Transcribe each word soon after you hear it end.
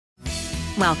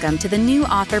Welcome to the New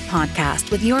Author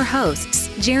Podcast with your hosts,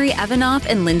 Jerry Evanoff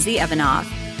and Lindsay Evanoff.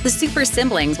 The super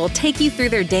siblings will take you through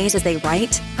their days as they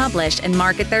write, publish, and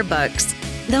market their books.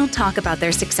 They'll talk about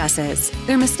their successes,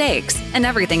 their mistakes, and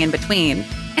everything in between.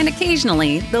 And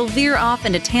occasionally, they'll veer off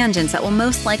into tangents that will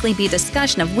most likely be a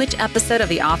discussion of which episode of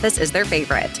The Office is their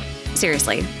favorite.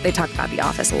 Seriously, they talk about The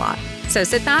Office a lot. So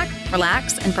sit back,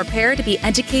 relax, and prepare to be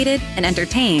educated and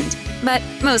entertained, but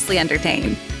mostly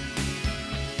entertained.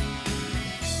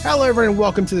 Hello, everyone, and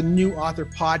welcome to the New Author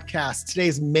Podcast. Today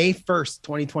is May 1st,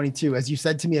 2022. As you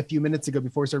said to me a few minutes ago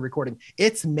before we started recording,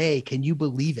 it's May. Can you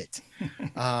believe it?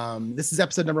 This is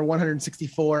episode number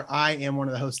 164. I am one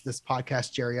of the hosts of this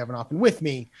podcast, Jerry Evanoff, and with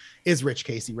me is Rich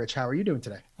Casey. Rich, how are you doing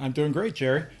today? I'm doing great,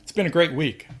 Jerry. It's been a great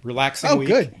week. Relaxing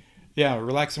week. Oh, good. Yeah,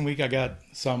 relaxing week. I got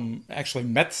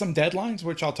met some deadlines,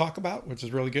 which I'll talk about, which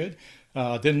is really good.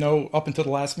 Didn't know up until the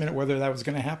last minute whether that was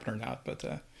going to happen or not, but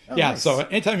nice. So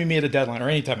anytime you meet a deadline or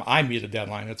anytime I meet a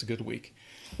deadline, it's a good week.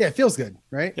 Yeah, it feels good,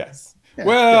 right? Yes. Yeah,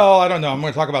 well, good. I don't know. I'm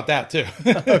going to talk about that too.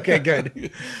 Okay,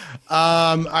 good.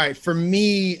 All right. For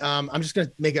me, I'm just going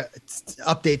to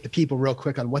update the people real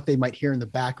quick on what they might hear in the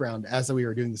background as we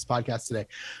were doing this podcast today.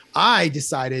 I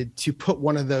decided to put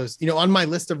one of those, on my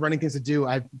list of running things to do.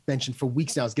 I've mentioned for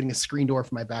weeks now is getting a screen door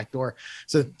for my back door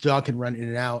so the dog can run in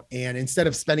and out. And instead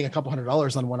of spending a couple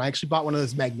 $100s on one, I actually bought one of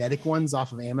those magnetic ones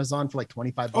off of Amazon for like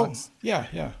 $25. Oh,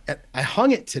 yeah. And I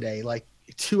hung it today, like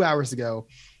 2 hours ago.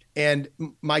 And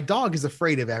my dog is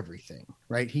afraid of everything,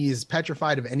 right? He is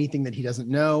petrified of anything that he doesn't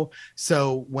know.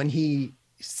 So when he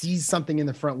sees something in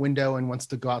the front window and wants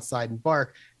to go outside and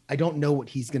bark, I don't know what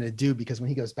he's going to do, because when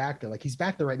he goes back there, like he's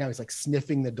back there right now, he's like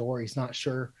sniffing the door. He's not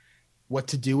sure what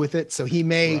to do with it. So he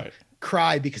may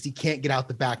cry because he can't get out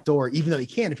the back door, even though he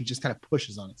can if he just kind of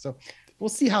pushes on it. So we'll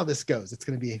see how this goes. It's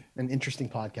going to be an interesting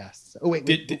podcast.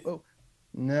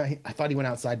 No, I thought he went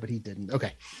outside, but he didn't.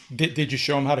 Okay. Did you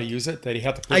show him how to use it? Did he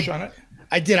have to push on it?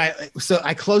 I did. So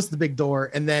I closed the big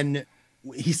door, and then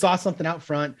he saw something out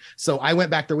front. So I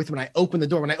went back there with him, and I opened the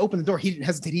door. When I opened the door, he didn't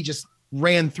hesitate. He just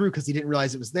ran through because he didn't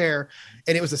realize it was there,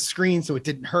 and it was a screen, so it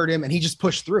didn't hurt him. And he just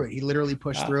pushed through it. He literally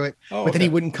pushed through it, but then he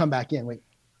wouldn't come back in. Wait,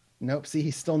 nope. See,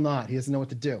 he's still not. He doesn't know what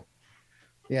to do.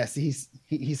 Yeah. See,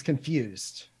 he's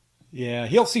confused. Yeah,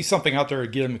 he'll see something out there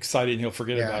and get him excited, and he'll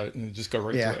forget about it and just go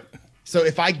right to it. So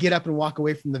if I get up and walk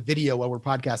away from the video while we're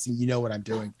podcasting, you know what I'm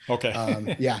doing. Okay.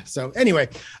 So anyway,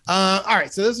 all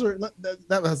right. So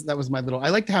that was my little. I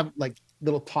like to have like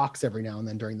little talks every now and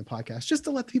then during the podcast, just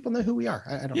to let people know who we are.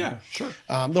 I don't know. Yeah, sure.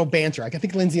 Little banter. I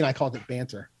think Lindsay and I called it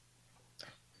banter.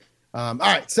 All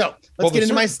right, so let's get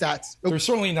into my stats. They're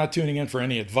certainly not tuning in for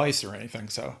any advice or anything.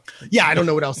 So yeah, I don't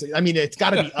know what else. I mean, it's got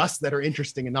to be us that are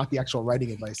interesting and not the actual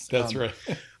writing advice. That's right.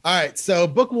 All right, so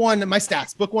book one, my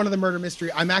stats. Book one of the murder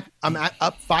mystery. I'm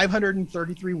up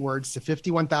 533 words to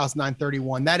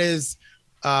 51,931. That is.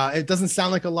 It doesn't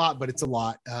sound like a lot, but it's a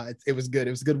lot. It was good.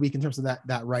 It was a good week in terms of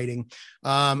that writing.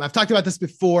 I've talked about this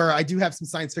before. I do have some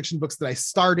science fiction books that I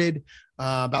started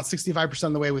about 65%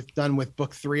 of the way done with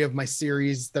book 3 of my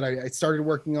series that I started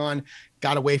working on,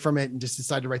 got away from it and just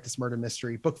decided to write this murder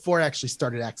mystery. Book 4 actually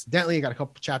started accidentally. I got a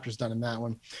couple chapters done in that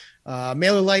one.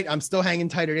 Mailer Lite, I'm still hanging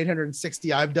tight at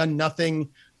 860. I've done nothing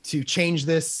to change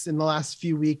this in the last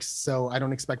few weeks, so I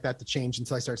don't expect that to change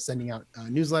until I start sending out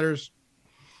newsletters.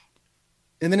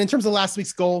 And then in terms of last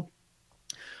week's goal,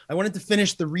 I wanted to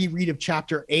finish the reread of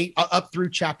chapter 8 up through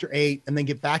chapter 8, and then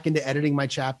get back into editing my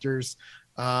chapters,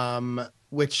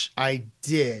 which I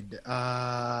did.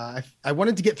 I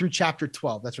wanted to get through chapter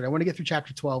 12. That's right. I wanted to get through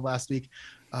chapter 12 last week.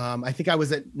 I think I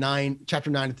was at chapter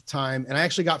 9 at the time, and I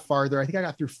actually got farther. I think I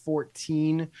got through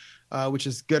 14, which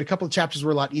is good. A couple of chapters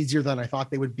were a lot easier than I thought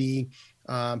they would be.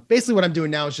 Basically what I'm doing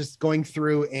now is just going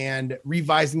through and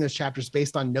revising those chapters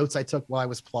based on notes I took while I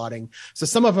was plotting. So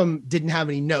some of them didn't have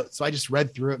any notes. So I just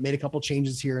read through it, made a couple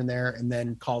changes here and there, and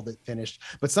then called it finished.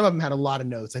 But some of them had a lot of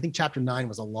notes. I think chapter 9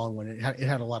 was a long one. It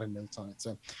had a lot of notes on it.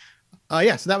 So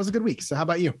so that was a good week. So how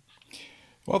about you?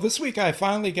 Well, this week I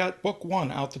finally got book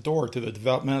 1 out the door to the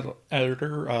developmental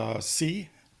editor, C.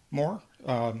 Moore,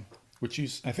 which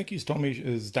I think he's told me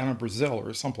is down in Brazil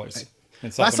or someplace. Right.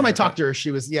 Last time I talked to her,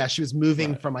 she was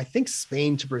moving from, I think,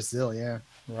 Spain to Brazil. Yeah.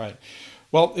 Right.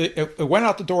 Well, it went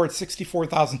out the door at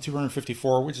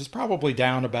 64,254, which is probably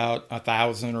down about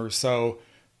 1,000 or so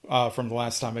from the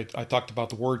last time I talked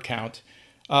about the word count.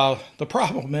 The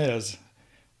problem is,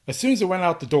 as soon as it went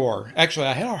out the door, actually,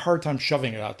 I had a hard time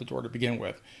shoving it out the door to begin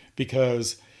with,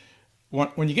 because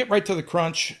when you get right to the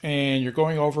crunch and you're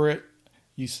going over it,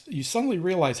 you suddenly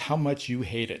realize how much you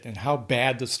hate it and how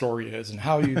bad the story is and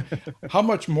how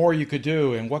much more you could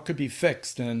do and what could be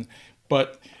fixed.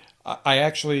 But I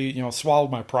actually,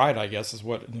 swallowed my pride, I guess is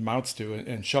what it amounts to,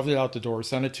 and shoved it out the door,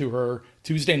 sent it to her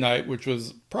Tuesday night, which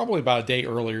was probably about a day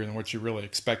earlier than what she really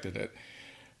expected it.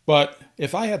 But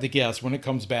if I had to guess, when it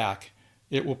comes back,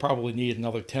 it will probably need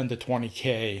another 10 to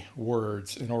 20K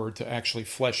words in order to actually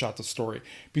flesh out the story.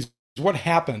 Because what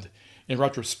happened in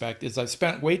retrospect is I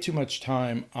spent way too much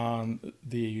time on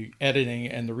the editing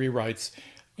and the rewrites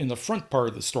in the front part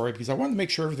of the story because I wanted to make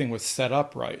sure everything was set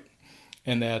up right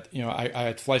and that I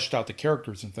had fleshed out the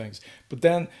characters and things. But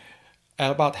then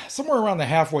at about somewhere around the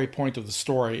halfway point of the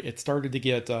story, it started to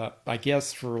get, I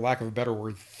guess, for lack of a better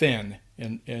word, thin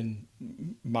in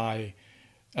my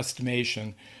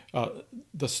estimation.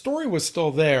 The story was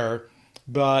still there,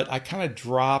 but I kind of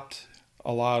dropped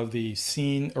a lot of the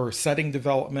scene or setting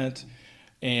development,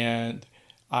 and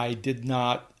I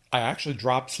actually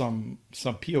dropped some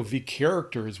POV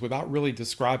characters without really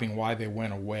describing why they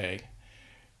went away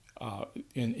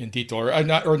in detail,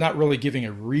 or not really giving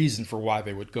a reason for why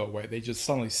they would go away. They just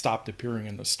suddenly stopped appearing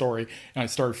in the story, and I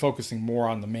started focusing more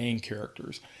on the main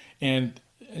characters. And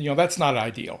that's not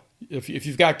ideal. If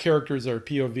you've got characters that are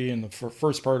POV in the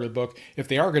first part of the book, if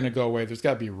they are going to go away, there's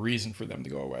got to be a reason for them to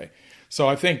go away. So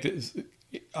I think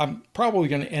I'm probably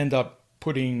going to end up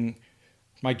putting,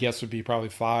 my guess would be probably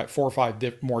 4 or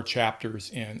 5 more chapters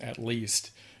in at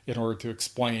least in order to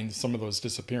explain some of those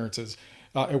disappearances.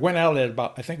 It went out at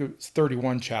about, I think it was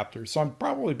 31 chapters. So I'm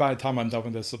probably, by the time I'm done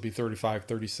with this, it'll be 35,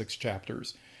 36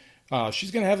 chapters.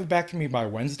 She's going to have it back to me by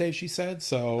Wednesday, she said.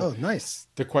 So Oh, nice.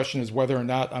 the question is whether or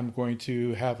not I'm going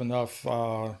to have enough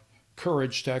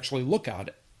courage to actually look at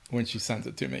it when she sends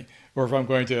it to me. Or if I'm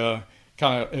going to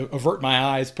kind of avert my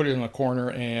eyes, put it in a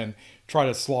corner, and try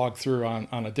to slog through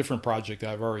on a different project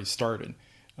that I've already started.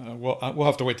 We'll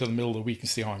have to wait till the middle of the week and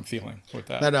see how I'm feeling with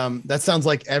that. That sounds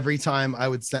like every time I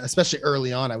would send, especially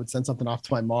early on, I would send something off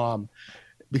to my mom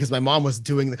because my mom was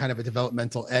doing the kind of a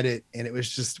developmental edit. And it was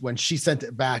just when she sent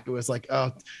it back, it was like,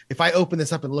 oh, if I open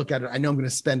this up and look at it, I know I'm going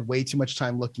to spend way too much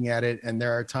time looking at it. And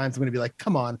there are times I'm going to be like,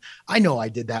 come on, I know I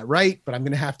did that right, but I'm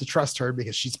going to have to trust her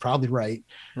because she's probably right.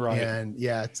 Right. And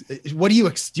yeah, what do you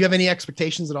have any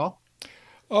expectations at all?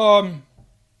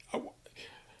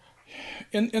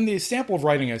 In the sample of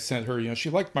writing I sent her, she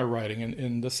liked my writing,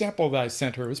 and the sample that I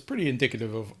sent her was pretty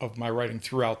indicative of my writing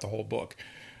throughout the whole book,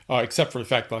 except for the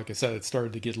fact that, like I said, it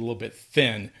started to get a little bit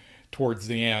thin towards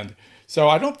the end. So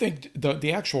I don't think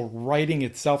the actual writing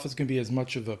itself is going to be as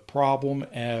much of a problem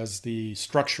as the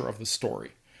structure of the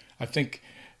story. I think,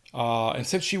 and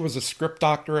since she was a script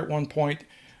doctor at one point,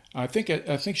 I think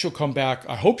she'll come back.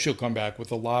 I hope she'll come back with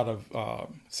a lot of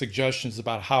suggestions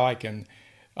about how I can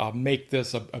make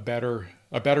this a better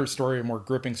story, a more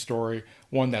gripping story,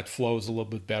 one that flows a little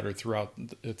bit better throughout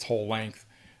its whole length.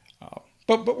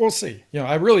 But we'll see.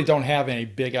 I really don't have any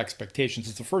big expectations.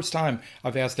 It's the first time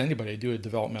I've asked anybody to do a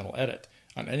developmental edit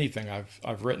on anything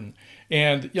I've written,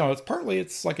 and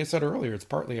it's like I said earlier, it's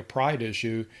partly a pride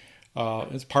issue.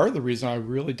 It's part of the reason I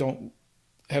really don't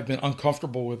have been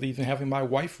uncomfortable with even having my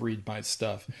wife read my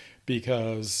stuff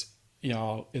because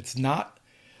it's not.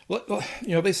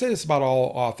 They say this about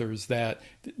all authors that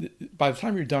by the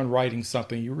time you're done writing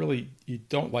something, you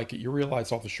don't like it. You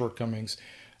realize all the shortcomings.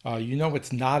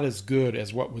 It's not as good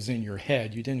as what was in your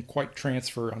head. You didn't quite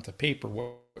transfer onto paper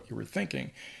what you were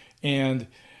thinking. And,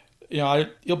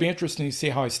 it'll be interesting to see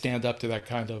how I stand up to that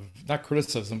kind of, not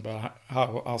criticism, but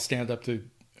how I'll stand up to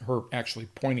her actually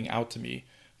pointing out to me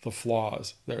the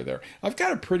flaws that are there. I've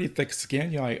got a pretty thick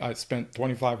skin. I spent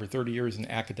 25 or 30 years in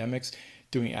academics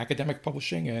doing academic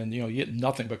publishing, and you get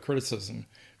nothing but criticism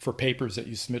for papers that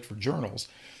you submit for journals.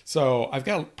 So I've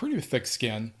got a pretty thick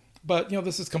skin, but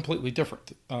this is completely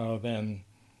different than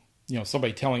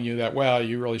somebody telling you that, well,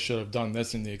 you really should have done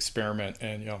this in the experiment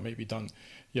and maybe done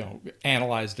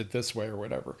analyzed it this way or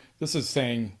whatever. This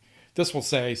will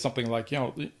say something like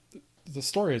the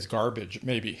story is garbage.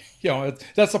 Maybe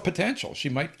that's a potential. She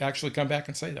might actually come back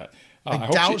and say that.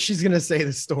 I doubt she's going to say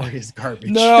the story is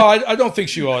garbage. No, I don't think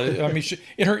she will. I mean,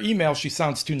 in her email, she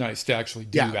sounds too nice to actually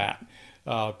do that.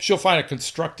 She'll find a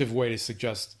constructive way to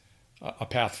suggest a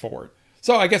path forward.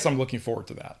 So I guess I'm looking forward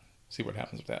to that. See what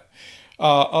happens with that.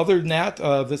 Other than that,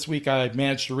 this week I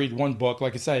managed to read one book.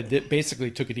 Like I said, I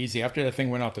basically took it easy. After that thing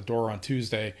went out the door on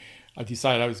Tuesday, I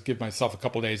decided I was give myself a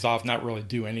couple of days off, not really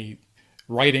do any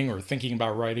writing or thinking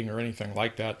about writing or anything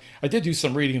like that. I did do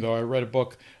some reading, though. I read a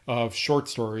book of short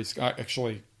stories.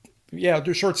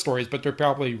 They're short stories, but they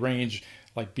probably range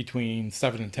like between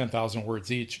 7,000 and 10,000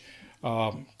 words each,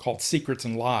 called Secrets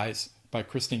and Lies by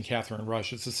Christine Catherine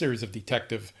Rush. It's a series of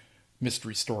detective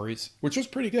mystery stories, which was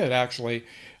pretty good, actually.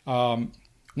 One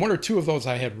or two of those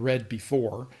I had read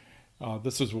before.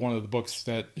 This was one of the books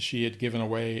that she had given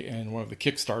away in one of the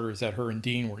Kickstarters that her and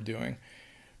Dean were doing.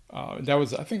 That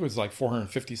was, I think it was like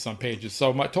 450 some pages.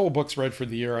 So my total books read for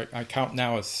the year, I count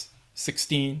now as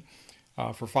 16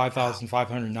 for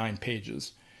 5,509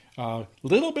 pages. A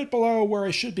little bit below where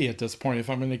I should be at this point if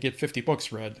I'm going to get 50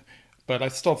 books read, but I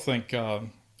still think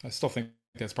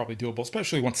that's probably doable,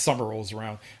 especially once summer rolls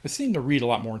around. I seem to read a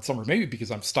lot more in summer, maybe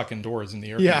because I'm stuck indoors in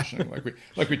the air conditioning,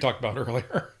 like we talked about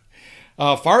earlier.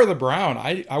 Father Brown,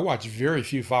 I watched very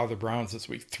few Father Browns this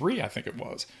week. 3, I think it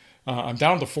was. I'm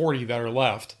down to 40 that are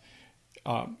left.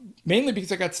 Mainly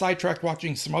because I got sidetracked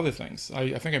watching some other things.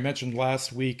 I think I mentioned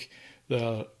last week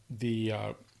the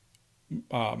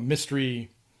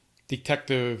mystery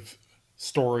detective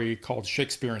story called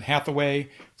Shakespeare and Hathaway.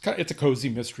 It's a cozy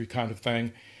mystery kind of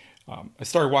thing. I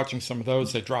started watching some of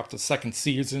those. They dropped the second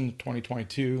season in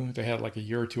 2022. They had like a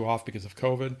year or two off because of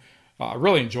COVID. I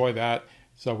really enjoy that.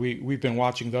 So we've been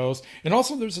watching those. And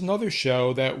also there's another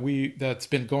show that's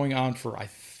been going on for, I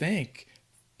think,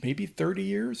 maybe 30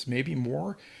 years, maybe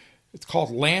more. It's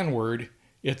called Landward.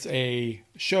 It's a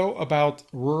show about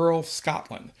rural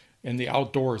Scotland and the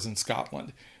outdoors in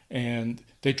Scotland. And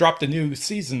they dropped a new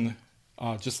season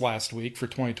just last week for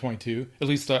 2022. At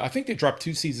least I think they drop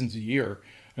 2 seasons a year,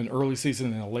 an early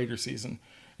season and a later season.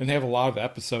 And they have a lot of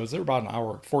episodes. They're about an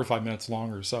hour, 45 minutes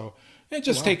long or so. It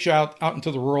just takes you out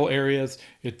into the rural areas.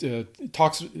 It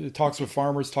talks with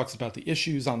farmers, talks about the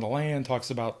issues on the land, talks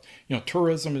about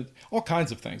tourism, all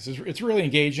kinds of things. It's really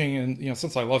engaging, and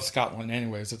since I love Scotland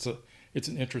anyways, it's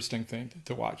an interesting thing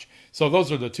to watch. So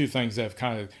those are the 2 things that have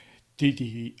kind of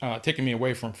taken me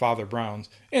away from Father Browns.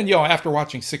 And after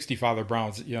watching 60 Father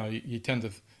Browns, you tend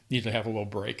to need to have a little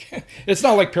break. It's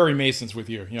not like Perry Mason's with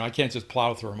you. I can't just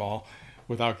plow through them all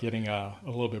without getting a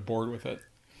little bit bored with it.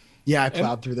 Yeah, I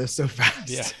plowed through this so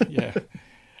fast. Yeah.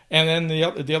 And then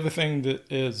the other thing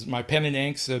that is my pen and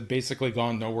inks have basically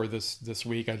gone nowhere this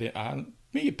week. I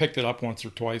maybe picked it up once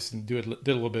or twice and did a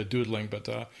little bit of doodling, but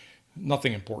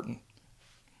nothing important.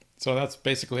 So that's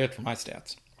basically it for my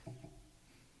stats.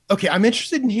 Okay, I'm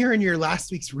interested in hearing your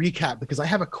last week's recap because I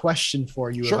have a question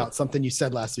for you about something you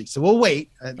said last week. So we'll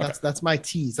wait. That's my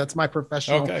tease. That's my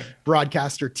professional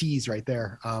broadcaster tease right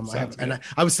there.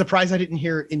 I was surprised I didn't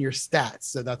hear it in your stats,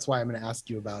 so that's why I'm going to ask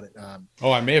you about it.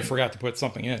 I may have forgot to put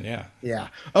something in. Yeah.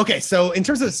 Okay, so in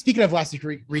terms of speaking of last week's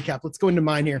recap, let's go into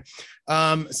mine here.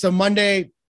 So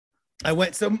Monday,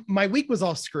 so my week was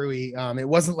all screwy. It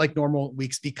wasn't like normal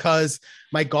weeks because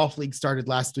my golf league started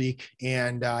last week,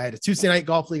 and I had a Tuesday night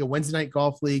golf league, a Wednesday night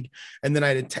golf league, and then I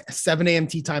had a 7 a.m.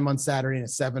 tee time on Saturday and a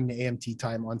 7 a.m. tee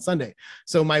time on Sunday.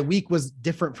 So my week was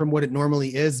different from what it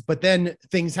normally is, but then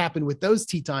things happened with those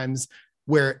tee times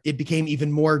where it became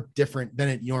even more different than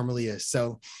it normally is.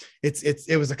 So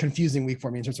it was a confusing week for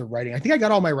me in terms of writing. I think I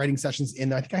got all my writing sessions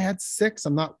in. I think I had 6.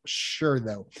 I'm not sure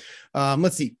though.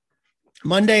 Let's see.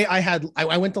 Monday,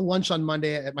 I went to lunch on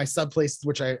Monday at my sub place,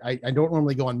 which I don't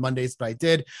normally go on Mondays, but I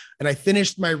did. And I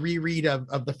finished my reread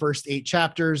of the first 8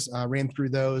 chapters, ran through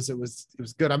those. It was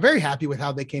good. I'm very happy with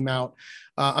how they came out.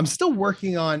 I'm still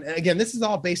working on, and again, this is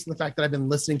all based on the fact that I've been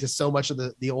listening to so much of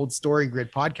the old Story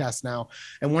Grid podcast now.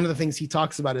 And one of the things he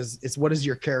talks about is what does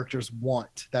your characters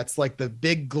want? That's like the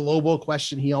big global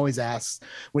question he always asks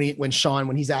when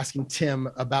he's asking Tim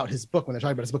about his book, when they're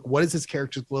talking about his book, what does his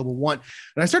character's global want?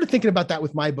 And I started thinking about that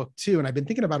with my book too. And I've been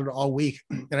thinking about it all week.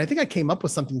 And I think I came up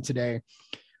with something today.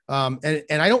 And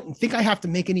I don't think I have to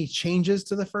make any changes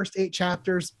to the first 8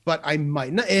 chapters, but I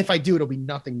might. If I do, it'll be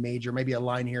nothing major, maybe a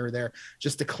line here or there,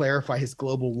 just to clarify his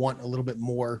global want a little bit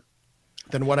more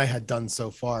than what I had done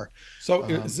so far. So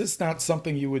is this not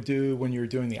something you would do when you're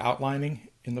doing the outlining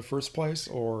in the first place,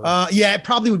 or? Yeah, it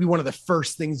probably would be one of the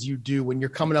first things you do when you're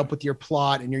coming up with your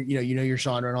plot and you know your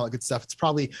genre and all that good stuff. It's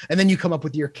probably, and then you come up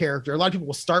with your character. A lot of people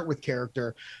will start with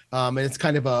character, and it's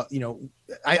kind of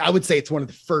I would say it's one of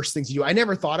the first things you do. I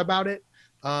never thought about it,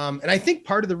 and I think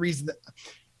part of the reason that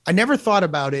I never thought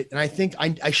about it, and I think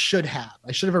I should have,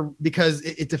 because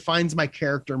it defines my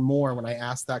character more when I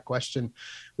ask that question.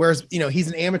 Whereas, he's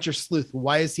an amateur sleuth.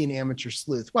 Why is he an amateur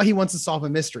sleuth? Well, he wants to solve a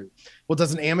mystery. Well,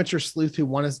 does an amateur sleuth who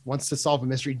wants to solve a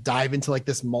mystery dive into like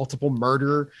this multiple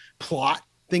murder plot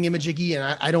thingamajiggy?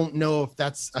 And I don't know if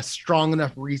that's a strong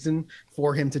enough reason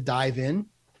for him to dive in.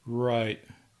 Right.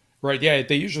 Yeah,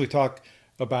 they usually talk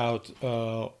about,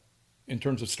 in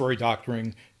terms of story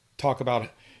doctoring, talk about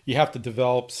you have to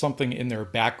develop something in their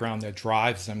background that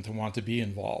drives them to want to be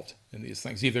involved in these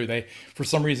things. Either they, for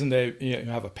some reason, they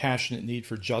have a passionate need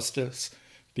for justice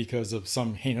because of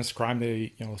some heinous crime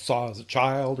they saw as a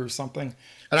child or something.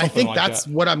 And I think that's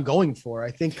what I'm going for.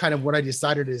 I think kind of what I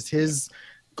decided is his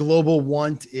global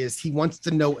want is he wants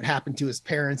to know what happened to his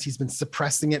parents. He's been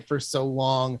suppressing it for so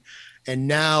long. And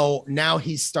now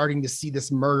he's starting to see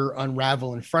this murder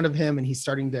unravel in front of him. And he's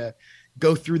starting to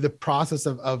go through the process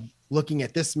of looking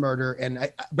at this murder.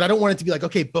 But I don't want it to be like,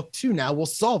 okay, book 2, now we'll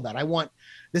solve that.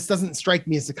 This doesn't strike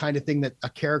me as the kind of thing that a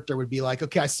character would be like,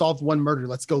 okay, I solved one murder.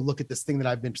 Let's go look at this thing that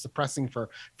I've been suppressing for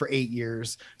 8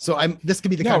 years. So this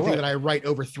could be the kind of thing that I write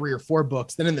over 3 or 4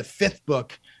 books. Then in the 5th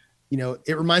book,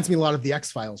 it reminds me a lot of the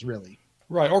X-Files, really.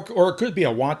 Right. Or it could be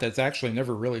a want that's actually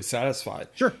never really satisfied.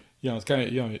 Sure. It's kind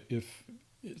of, if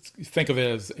think of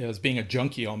it as being a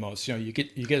junkie almost, you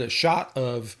get a shot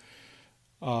of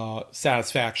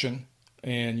satisfaction,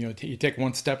 and, you take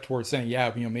one step towards saying,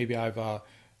 yeah, maybe I've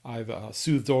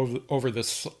soothed over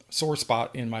this sore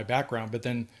spot in my background, but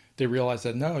then they realize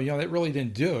that no, that really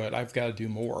didn't do it. I've got to do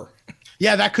more.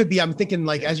 Yeah, that could be. I'm thinking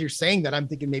as you're saying that, I'm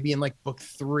thinking maybe in book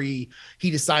 3,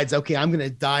 he decides, okay, I'm going to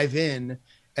dive in,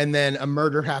 and then a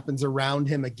murder happens around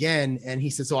him again. And he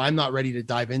says, I'm not ready to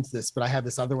dive into this, but I have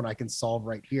this other one I can solve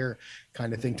right here,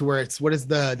 kind of thing, to where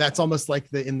that's almost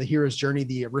like in the hero's journey,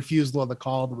 the refusal of the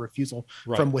call, the refusal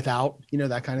from without,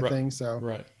 that kind of thing. So,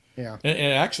 right. Yeah. And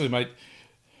it actually might,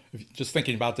 just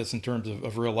thinking about this in terms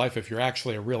of real life, if you're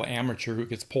actually a real amateur who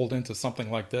gets pulled into something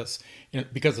like this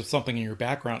because of something in your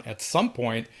background, at some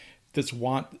point,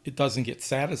 it doesn't get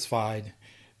satisfied,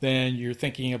 then you're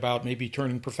thinking about maybe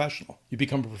turning professional. You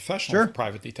become a professional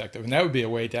private detective. And that would be a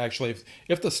way to actually,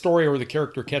 if the story or the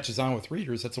character catches on with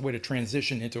readers, that's a way to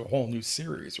transition into a whole new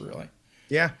series, really.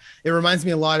 Yeah. It reminds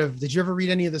me a lot of, did you ever read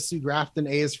any of the Sue Grafton,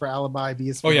 A is for Alibi, B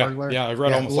is for Burglar? Yeah, I've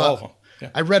read almost all of them. Yeah.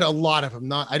 I read a lot of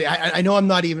them. I know I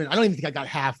don't even think I got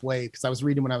halfway because I was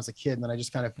reading when I was a kid and then I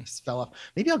just kind of fell off.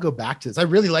 Maybe I'll go back to this. I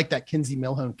really like that Kinsey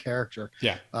Milhone character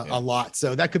a lot.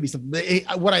 So that could be something.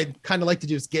 What I kind of like to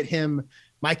do is get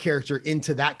my character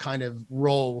into that kind of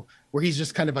role where he's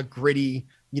just kind of a gritty,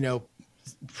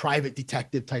 private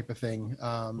detective type of thing.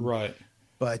 Right.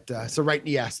 But so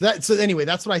anyway,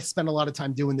 that's what I spent a lot of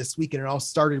time doing this week. And it all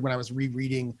started when I was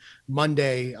rereading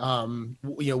Monday.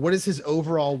 What is his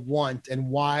overall want and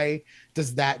why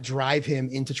does that drive him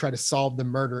into try to solve the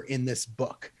murder in this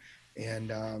book?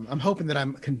 And I'm hoping that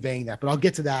I'm conveying that, but I'll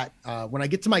get to that when I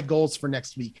get to my goals for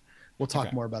next week. We'll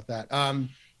talk more about that.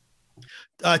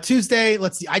 Tuesday,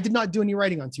 let's see. I did not do any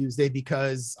writing on Tuesday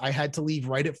because I had to leave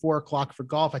right at 4:00 for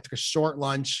golf. I took a short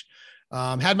lunch.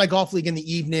 Had my golf league in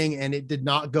the evening and it did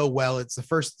not go well. It's the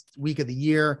first week of the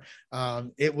year.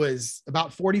 It was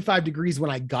about 45 degrees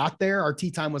when I got there. Our tee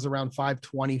time was around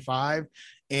 5:25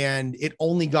 and it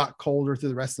only got colder through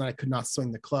the rest of the night. I could not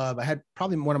swing the club. I had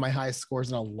probably one of my highest scores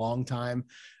in a long time.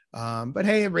 But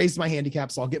hey, it raised my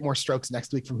handicap. So I'll get more strokes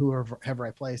next week from whoever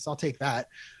I play. So I'll take that.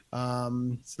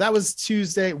 So that was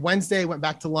Tuesday. Wednesday, went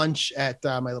back to lunch at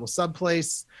my little sub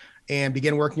place and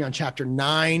began working on chapter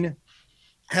 9.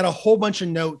 Had a whole bunch of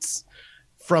notes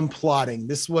from plotting.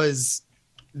 This was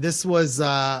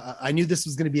I knew this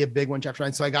was going to be a big one, chapter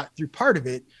 9. So I got through part of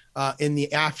it in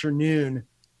the afternoon.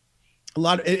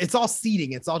 It's all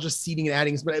seeding. It's all just seeding and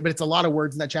adding, but it's a lot of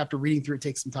words in that chapter. Reading through it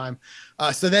takes some time.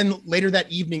 So then later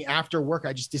that evening after work,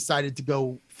 I just decided to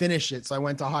go finish it. So I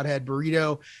went to Hothead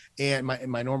Burrito and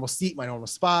my normal seat, my normal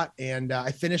spot. And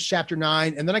I finished chapter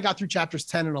 9. And then I got through chapters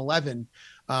 10 and 11,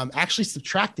 actually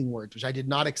subtracting words, which I did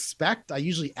not expect. I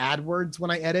usually add words when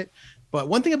I edit. But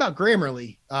one thing about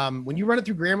Grammarly, when you run it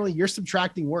through Grammarly, you're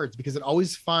subtracting words because it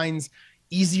always finds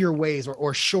easier ways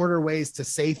or shorter ways to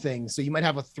say things. So you might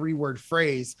have a 3-word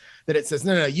phrase that it says,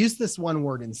 no, use this one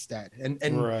word instead.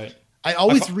 And right. I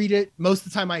always read it. Most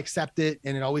of the time I accept it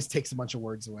and it always takes a bunch of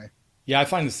words away. Yeah. I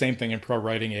find the same thing in Pro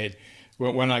Writing Aid.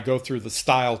 When I go through the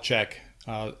style check,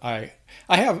 I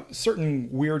have certain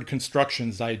weird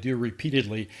constructions I do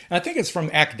repeatedly. And I think it's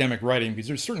from academic writing because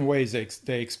there's certain ways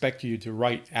they expect you to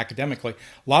write academically.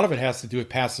 A lot of it has to do with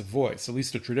passive voice. At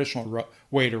least a traditional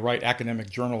way to write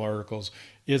academic journal articles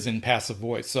is in passive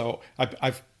voice. So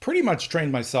I've pretty much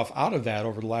trained myself out of that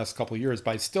over the last couple of years,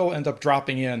 but I still end up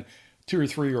dropping in 2 or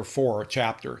 3 or 4 a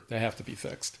chapter that have to be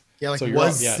fixed. Yeah, like so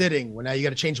sitting. Well, now you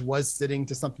got to change was sitting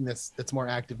to something that's more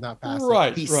active, not passive.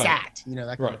 Right. He sat,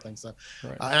 that kind of thing. So,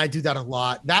 and I do that a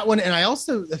lot. That one, and I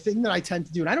also the thing that I tend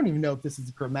to do, and I don't even know if this is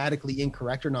grammatically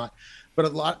incorrect or not,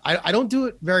 but I don't do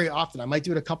it very often. I might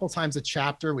do it a couple times a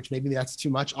chapter, which maybe that's too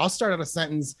much. I'll start out a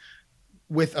sentence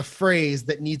with a phrase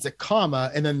that needs a comma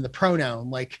and then the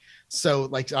pronoun, with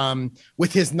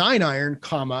his 9-iron,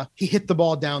 comma, he hit the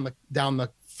ball down the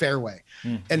fairway,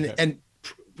 and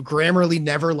Grammarly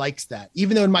never likes that,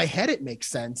 even though in my head it makes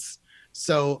sense.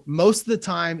 So most of the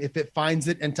time, if it finds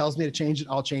it and tells me to change it,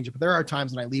 I'll change it. But there are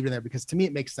times when I leave it in there because to me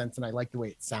it makes sense and I like the way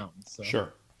it sounds. So,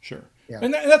 Sure. Yeah.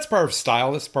 And that's part of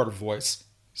style. That's part of voice.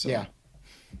 So. Yeah.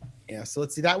 Yeah. So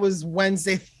let's see. That was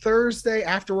Wednesday. Thursday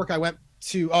after work, I went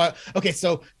to, okay.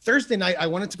 So Thursday night, I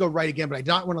wanted to go write again, but I did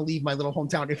not want to leave my little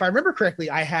hometown. If I remember correctly,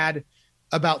 I had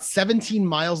about 17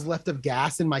 miles left of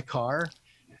gas in my car.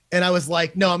 And I was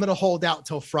like, no, I'm going to hold out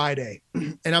till Friday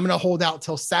and I'm going to hold out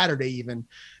till Saturday even.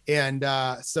 And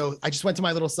so I just went to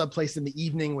my little sub place in the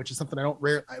evening, which is something I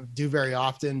do very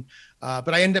often.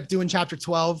 But I ended up doing chapter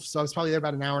 12. So I was probably there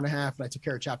about an hour and a half and I took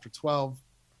care of chapter 12.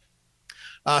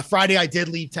 Friday, I did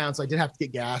leave town, so I did have to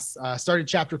get gas. Started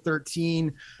chapter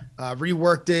 13,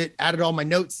 reworked it, added all my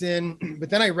notes in, but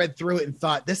then I read through it and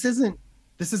thought, this isn't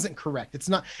correct.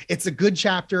 It's a good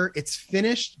chapter. It's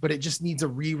finished, but it just needs a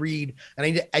reread.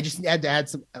 And I just had to add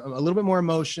a little bit more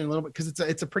emotion, a little bit, because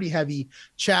it's a pretty heavy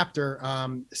chapter.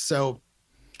 So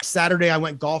Saturday I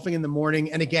went golfing in the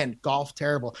morning, and again, golf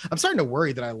terrible. I'm starting to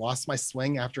worry that I lost my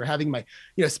swing after having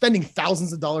spending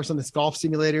thousands of dollars on this golf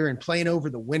simulator and playing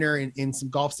over the winter in some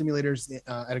golf simulators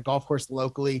at a golf course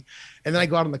locally. And then I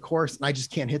go out on the course and I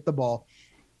just can't hit the ball.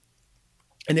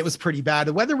 And it was pretty bad.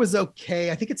 The weather was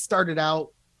okay. I think it started out,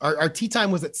 our tee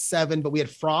time was at 7, but we had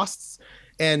frosts.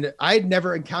 And I had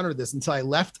never encountered this until I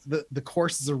left the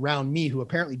courses around me, who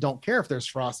apparently don't care if there's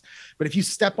frost. But if you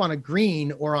step on a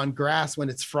green or on grass when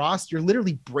it's frost, you're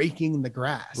literally breaking the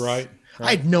grass. Right. I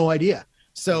had no idea.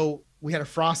 So we had a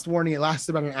frost warning. It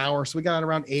lasted about an hour. So we got out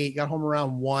around 8, got home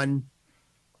around 1.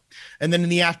 And then in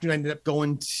the afternoon, I ended up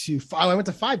going to, I went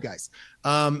to Five Guys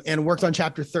and worked on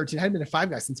chapter 13. I hadn't been to Five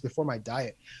Guys since before my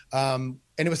diet. And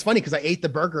it was funny because I ate the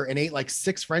burger and ate like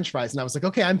 6 French fries. And I was like,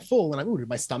 okay, I'm full. And did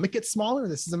my stomach get smaller?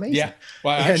 This is amazing. Yeah.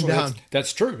 Well, actually,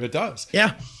 that's true. It does.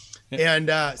 Yeah.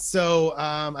 And so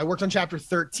I worked on chapter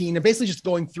 13 and basically just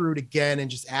going through it again and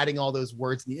just adding all those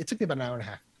words. It took me about an hour and a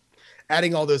half,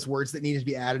 adding all those words that needed to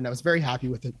be added. And I was very happy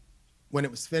with it when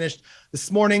it was finished.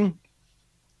 This morning,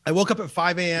 I woke up at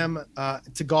 5 a.m.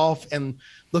 To golf and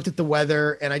looked at the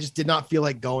weather, and I just did not feel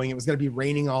like going. It was going to be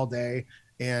raining all day.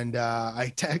 And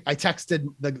I texted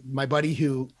my buddy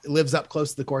who lives up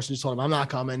close to the course and just told him I'm not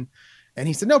coming. And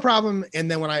he said, no problem. And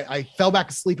then when I fell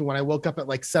back asleep, and when I woke up at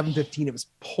like 7:15, it was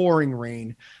pouring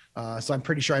rain. So I'm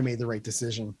pretty sure I made the right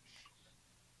decision.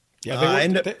 Yeah,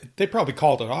 they probably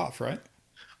called it off, right?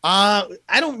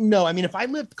 I don't know. I mean, if I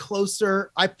lived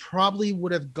closer, I probably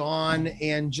would have gone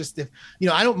and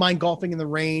I don't mind golfing in the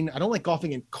rain. I don't like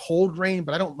golfing in cold rain,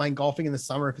 but I don't mind golfing in the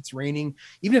summer if it's raining,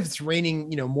 even if it's raining,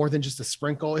 more than just a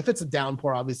sprinkle. If it's a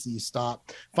downpour, obviously you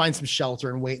stop, find some shelter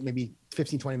and wait maybe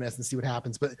 15, 20 minutes and see what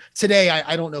happens. But today,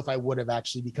 I don't know if I would have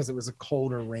actually, because it was a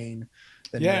colder rain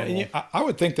than normal. And I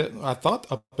would think that, I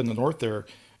thought up in the north there,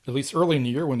 at least early in the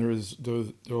year when there's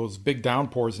those big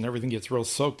downpours and everything gets real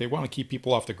soaked, they want to keep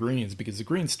people off the greens because the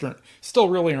greens still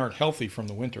really aren't healthy from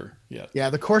the winter yet.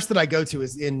 Yeah, the course that I go to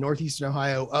is in northeastern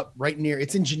Ohio, up right near,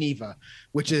 it's in Geneva,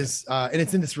 which is, and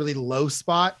it's in this really low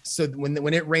spot. So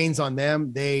when it rains on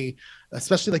them, they,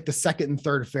 especially like the second and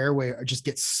third fairway, just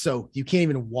get soaked. You can't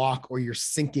even walk or you're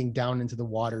sinking down into the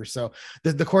water. So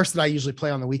the course that I usually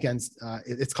play on the weekends,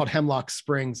 it's called Hemlock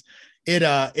Springs.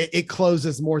 It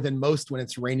closes more than most when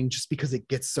it's raining just because it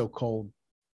gets so cold.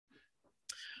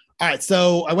 All right.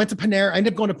 So I went to Panera. I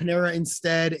ended up going to Panera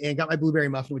instead and got my blueberry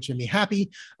muffin, which made me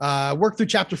happy. Worked through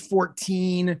chapter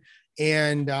 14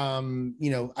 and,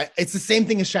 it's the same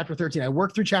thing as chapter 13. I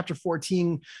worked through chapter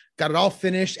 14, got it all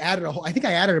finished, I think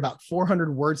I added about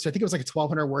 400 words. So I think it was like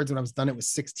 1,200 words. When I was done, it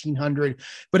was 1,600,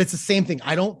 but it's the same thing.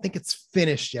 I don't think it's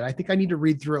finished yet. I think I need to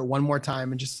read through it one more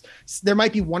time and there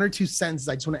might be 1 or 2 sentences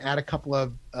I just want to add a couple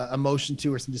of emotion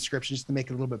to, or some descriptions just to make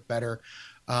it a little bit better.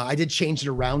 I did change it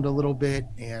around a little bit.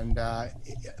 And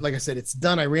like I said, it's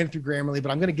done. I ran it through Grammarly,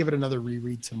 but I'm going to give it another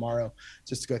reread tomorrow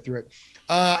just to go through it.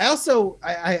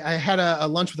 I had a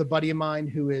lunch with a buddy of mine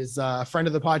who is a friend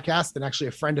of the podcast and actually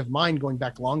a friend of mine going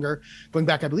back,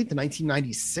 I believe to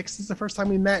 1996 is the first time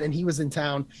we met. And he was in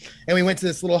town and we went to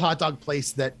this little hot dog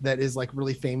place that is like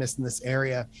really famous in this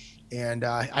area. And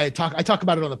I talk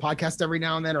about it on the podcast every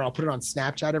now and then, or I'll put it on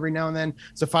Snapchat every now and then.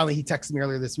 So finally he texted me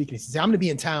earlier this week and he says, I'm going to be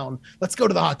in town. Let's go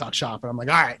to the hot dog shop. And I'm like,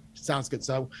 all right, sounds good.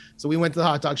 So we went to the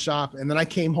hot dog shop and then I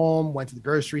came home, went to the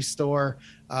grocery store.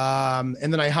 And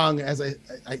then I hung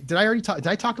did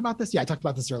I talk about this? Yeah, I talked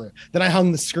about this earlier. Then I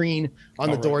hung the screen on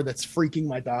the door that's freaking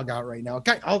my dog out right now.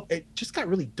 It just got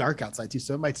really dark outside too.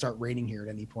 So it might start raining here at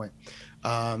any point.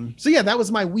 So yeah, that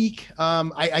was my week.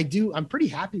 I'm pretty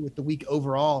happy with the week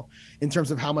overall in terms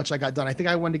of how much I got done. I think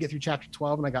I wanted to get through chapter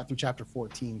 12 and I got through chapter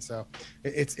 14. So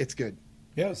it's good.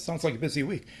 Yeah, it sounds like a busy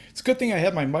week. It's a good thing I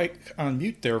had my mic on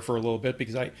mute there for a little bit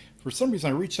because for some reason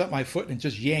I reached out my foot and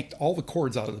just yanked all the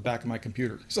cords out of the back of my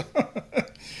computer. So I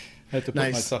had to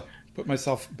put myself. put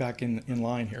myself back in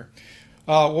line here.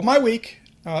 Well, my week,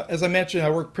 as I mentioned, I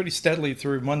worked pretty steadily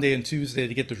through Monday and Tuesday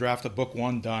to get the draft of book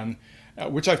 1 done,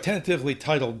 which I've tentatively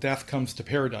titled Death Comes to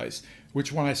Paradise,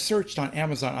 which when I searched on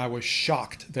Amazon, I was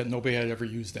shocked that nobody had ever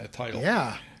used that title.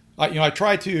 Yeah. I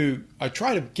try to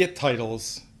get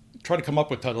titles, try to come up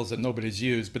with titles that nobody's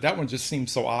used, but that one just seemed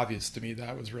so obvious to me that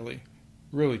I was really,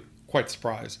 really quite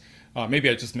surprised. Maybe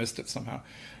I just missed it somehow.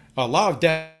 A lot of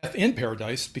Death in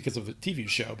Paradise because of the TV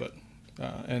show, but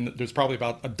and there's probably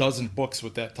about a dozen books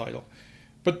with that title.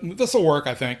 But this will work,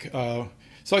 I think.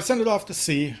 So I sent it off to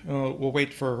C. We'll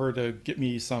wait for her to get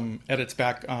me some edits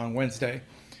back on Wednesday.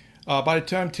 By the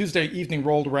time Tuesday evening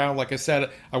rolled around, like I said,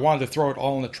 I wanted to throw it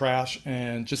all in the trash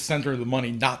and just send her the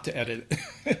money not to edit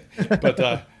it.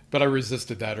 but I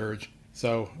resisted that urge.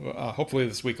 So hopefully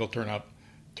this week will turn out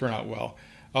well.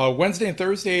 Wednesday and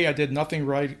Thursday, I did nothing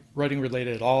writing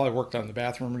related at all. I worked on the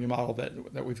bathroom remodel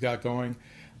that we've got going.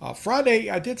 Friday,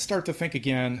 I did start to think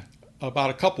again about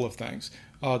a couple of things.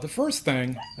 The first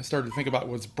thing I started to think about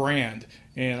was brand,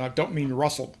 and I don't mean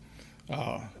Russell,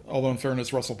 although in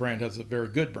fairness, Russell Brand has a very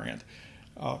good brand.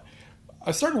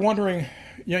 I started wondering,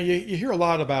 you hear a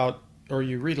lot about, or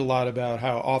you read a lot about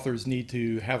how authors need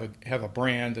to have a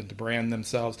brand and to brand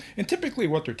themselves. And typically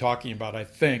what they're talking about, I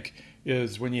think,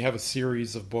 is when you have a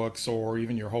series of books or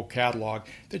even your whole catalog,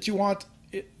 that you want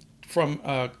it, from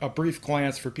a brief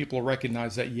glance, for people to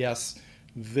recognize that, yes,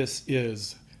 this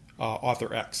is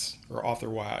author X or author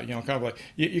Y. Kind of like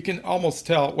you can almost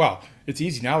tell. Well, it's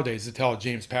easy nowadays to tell a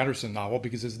James Patterson novel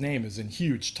because his name is in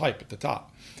huge type at the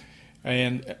top.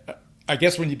 And I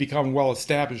guess when you become well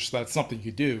established, that's something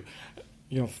you do.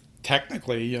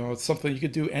 Technically, it's something you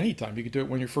could do anytime. You could do it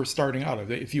when you're first starting out,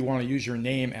 if you want to use your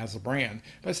name as a brand.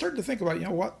 But I started to think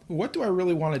about, what do I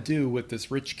really want to do with this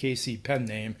Rich Casey pen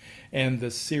name and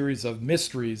this series of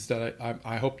mysteries that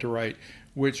I hope to write,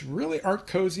 which really aren't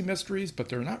cozy mysteries, but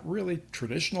they're not really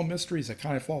traditional mysteries that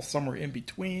kind of fall somewhere in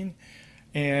between.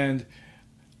 And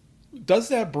does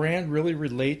that brand really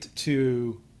relate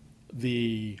to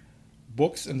the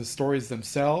books and the stories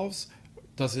themselves?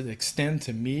 Does it extend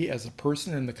to me as a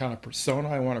person and the kind of persona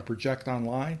I want to project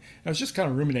online? And I was just kind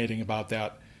of ruminating about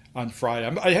that on Friday.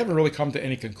 I haven't really come to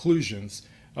any conclusions.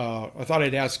 I thought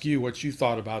I'd ask you what you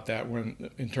thought about that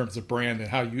in terms of brand, and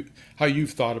how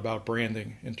you've thought about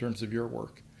branding in terms of your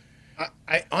work.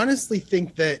 I honestly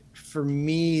think that for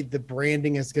me, the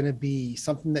branding is going to be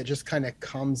something that just kind of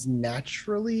comes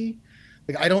naturally.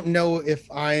 Like, I don't know if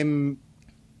I'm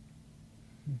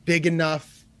big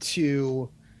enough to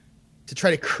try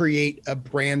to create a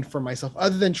brand for myself,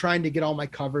 other than trying to get all my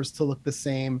covers to look the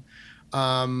same.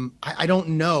 I don't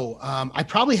know. I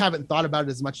probably haven't thought about it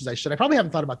as much as I should. I probably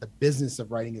haven't thought about the business of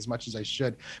writing as much as I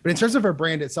should. But in terms of our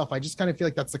brand itself, I just kind of feel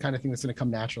like that's the kind of thing that's going to come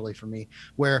naturally for me,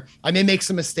 where I may make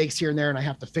some mistakes here and there and I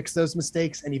have to fix those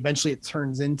mistakes, and eventually it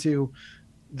turns into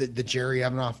the Jerry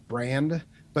Evanoff brand.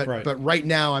 But right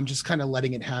now I'm just kind of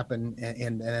letting it happen,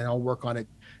 and I'll work on it.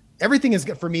 Everything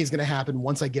for me is going to happen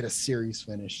once I get a series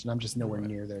finished, and I'm just nowhere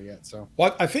near there yet. So,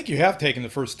 well, I think you have taken the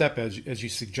first step, as you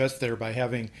suggest there, by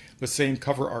having the same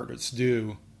cover artists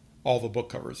do all the book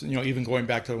covers. Even going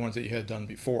back to the ones that you had done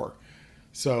before.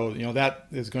 So, that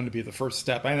is going to be the first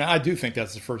step, and I do think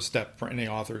that's the first step for any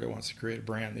author that wants to create a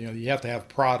brand. You have to have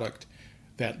product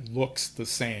that looks the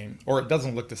same, or it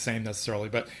doesn't look the same necessarily,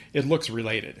 but it looks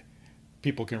related.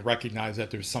 People can recognize that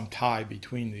there's some tie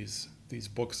between these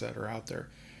books that are out there.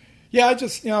 Yeah, it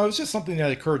was just something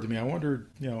that occurred to me. I wondered,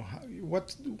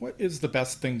 what is the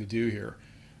best thing to do here?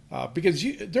 Because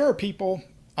there are people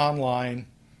online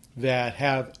that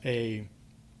have a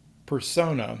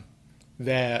persona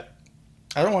that,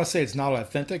 I don't want to say it's not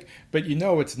authentic, but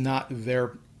it's not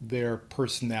their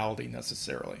personality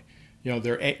necessarily.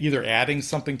 They're either adding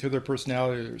something to their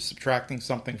personality or subtracting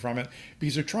something from it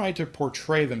because they're trying to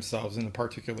portray themselves in a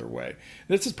particular way.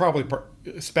 This is probably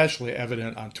especially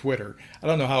evident on Twitter. I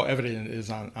don't know how evident it is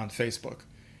on Facebook.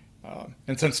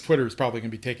 And since Twitter is probably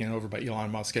going to be taken over by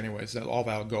Elon Musk anyways, all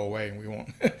that will go away and we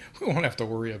won't have to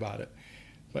worry about it.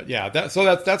 But yeah, that's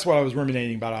what I was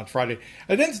ruminating about on Friday.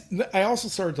 And then I also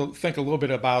started to think a little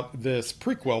bit about this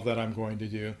prequel that I'm going to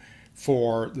do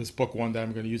for this book 1 that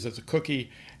I'm going to use as a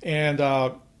cookie, and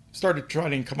started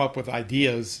trying to come up with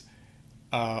ideas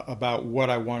about what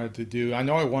I wanted to do. I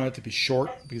know I want it to be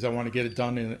short because I want to get it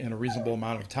done in a reasonable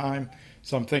amount of time.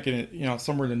 So I'm thinking,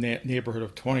 somewhere in the neighborhood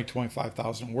of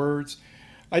 25,000 words.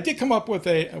 I did come up with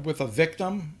a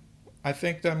victim, I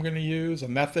think, that I'm going to use, a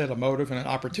method, a motive, and an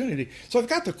opportunity. So I've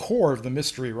got the core of the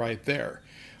mystery right there.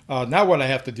 Now what I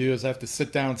have to do is I have to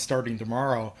sit down starting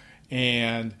tomorrow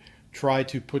and try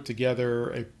to put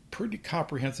together pretty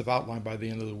comprehensive outline by the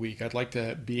end of the week. I'd like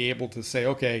to be able to say,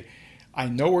 okay, I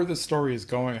know where this story is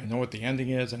going. I know what the ending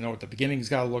is. I know what the beginning's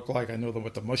got to look like. I know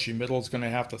what the mushy middle is going to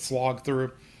have to slog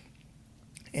through.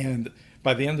 And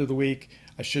by the end of the week,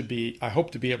 I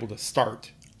hope to be able to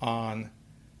start on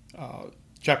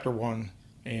chapter 1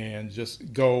 and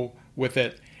just go with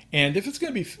it. And if it's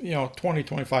going to be, 20,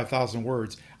 25,000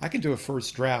 words, I can do a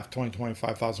first draft, 20,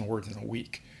 25,000 words in a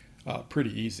week.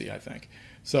 Pretty easy, I think.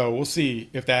 So we'll see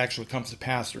if that actually comes to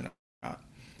pass or not.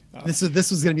 This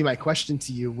was going to be my question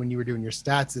to you when you were doing your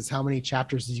stats, is how many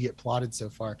chapters did you get plotted so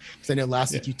far? Because I know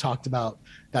last week you talked about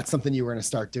that's something you were going to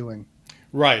start doing.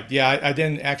 Right. Yeah, I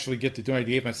didn't actually get to do it. I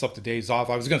gave myself the days off.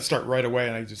 I was going to start right away,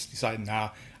 and I just decided,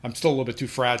 I'm still a little bit too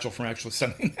fragile from actually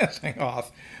sending that thing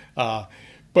off.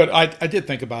 But I did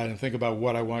think about it and think about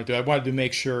what I wanted to do. I wanted to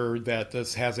make sure that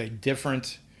this has a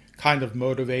different kind of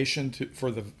motivation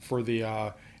for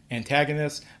the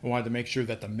antagonist. I wanted to make sure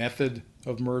that the method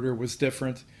of murder was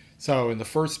different. So in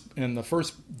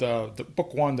the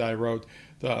book 1 that I wrote,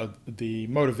 the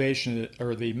motivation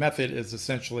or the method is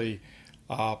essentially,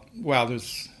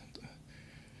 there's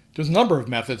a number of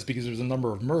methods because there's a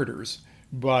number of murders,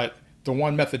 but the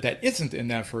one method that isn't in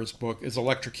that first book is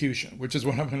electrocution, which is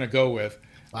what I'm going to go with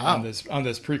on this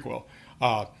prequel,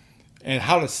 and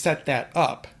how to set that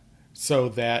up so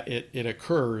that it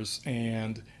occurs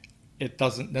and it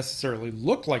doesn't necessarily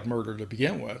look like murder to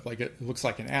begin with, like it looks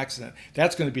like an accident.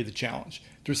 That's going to be the challenge.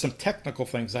 There's some technical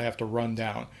things I have to run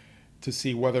down to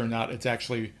see whether or not it's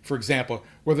actually, for example,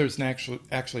 whether it's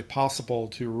actually possible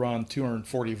to run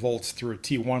 240 volts through a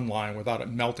T1 line without it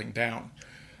melting down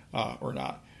or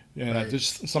not. And right.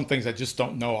 There's some things I just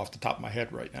don't know off the top of my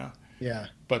head right now. Yeah.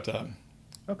 But okay.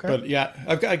 But yeah,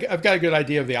 I've got a good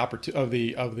idea of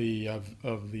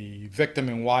the victim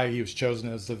and why he was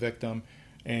chosen as the victim,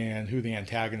 and who the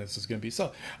antagonist is going to be.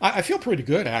 So I feel pretty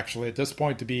good actually at this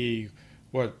point to be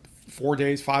 5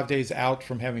 days out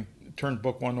from having turned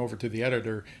book 1 over to the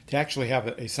editor to actually have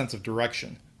a sense of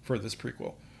direction for this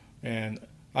prequel. And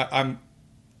I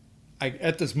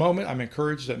at this moment I'm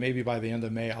encouraged that maybe by the end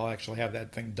of May I'll actually have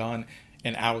that thing done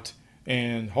and out,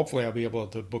 and hopefully I'll be able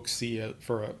to book C it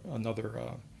for another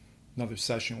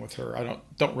session with her. I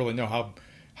don't really know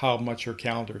how much her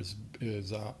calendar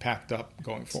is packed up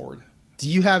going forward. Do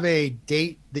you have a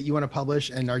date that you want to publish,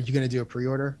 and are you going to do a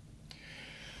pre-order?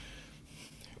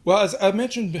 Well, as I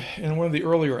mentioned in one of the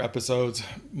earlier episodes,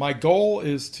 my goal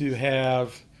is to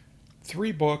have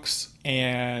 3 books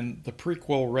and the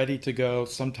prequel ready to go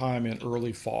sometime in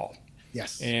early fall.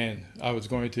 Yes. And I was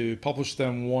going to publish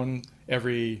them one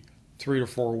every 3 to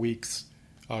 4 weeks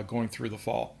going through the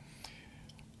fall.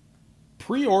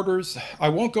 Pre-orders, I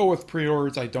won't go with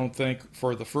pre-orders, I don't think,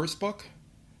 for the first book.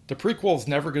 The prequel is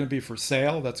never going to be for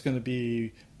sale. That's going to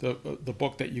be the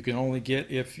book that you can only get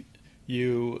if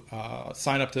you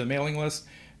sign up to the mailing list.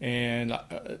 And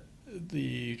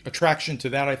the attraction to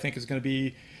that, I think, is going to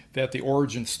be that the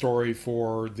origin story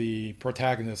for the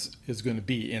protagonist is going to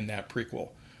be in that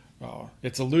prequel.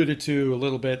 It's alluded to a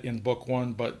little bit in book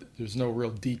 1, but there's no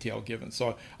real detail given.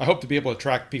 So I hope to be able to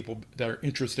attract people that are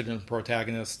interested in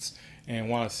protagonists and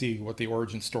want to see what the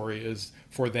origin story is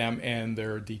for them and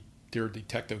their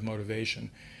detective motivation.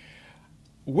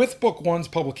 With book 1's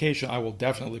publication, I will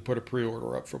definitely put a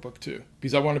pre-order up for book 2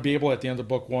 because I want to be able at the end of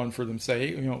book 1 for them to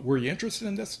say, hey, were you interested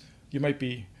in this? You might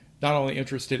be not only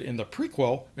interested in the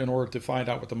prequel in order to find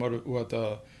out what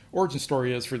the origin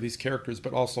story is for these characters,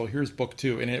 but also here's book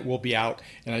 2 and it will be out,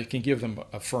 and I can give them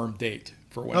a firm date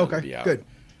for when it will be out. Good.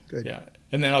 Yeah.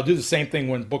 And then I'll do the same thing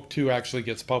when book 2 actually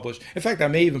gets published. In fact, I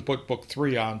may even put book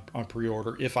 3 on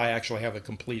pre-order if I actually have it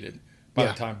completed by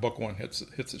the time book 1 hits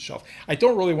its shelf. I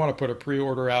don't really want to put a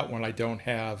pre-order out when I don't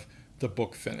have the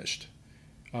book finished.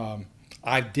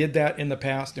 I did that in the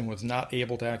past and was not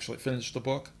able to actually finish the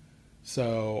book,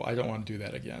 so I don't want to do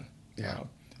that again. Yeah.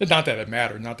 Not that it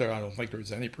mattered, not that I don't think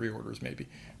there's any pre-orders maybe,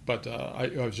 but I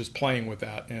was just playing with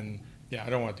that, and I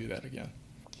don't want to do that again.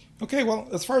 Okay, well,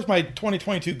 as far as my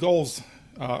 2022 goals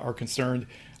are concerned,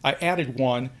 I added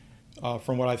one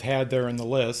from what I've had there in the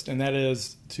list, and that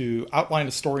is to outline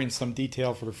a story in some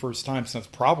detail for the first time since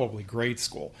probably grade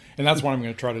school. And that's what I'm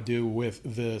going to try to do with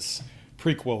this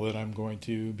prequel that I'm going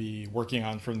to be working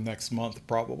on for the next month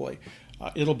probably.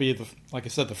 It'll be, like I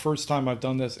said, the first time I've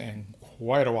done this in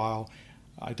quite a while.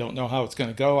 I don't know how it's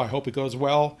going to go. I hope it goes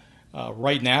well.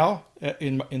 Right now,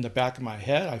 in the back of my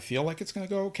head, I feel like it's going to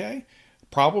go okay.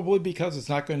 Probably because it's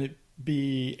not going to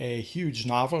be a huge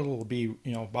novel. It'll be,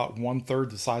 about 1/3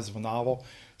 the size of a novel.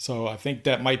 So I think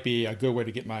that might be a good way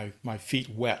to get my feet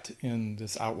wet in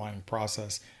this outlining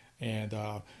process and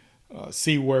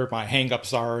see where my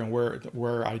hangups are and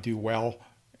where I do well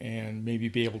and maybe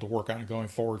be able to work on it going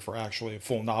forward for actually a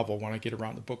full novel when I get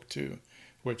around to book 2,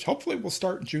 which hopefully will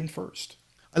start June 1st.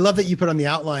 I love that you put on the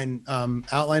outline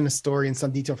a story in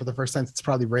some detail for the first time. It's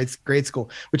probably grade school,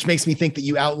 which makes me think that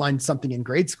you outlined something in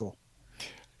grade school.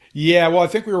 Yeah, well, I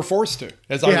think we were forced to,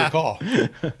 as I recall.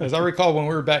 As I recall, when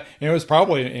we were back, and it was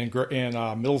probably in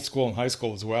middle school and high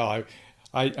school as well.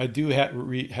 I do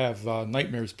have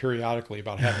nightmares periodically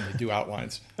about having to do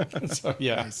outlines. So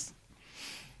yeah. Nice.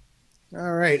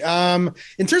 All right.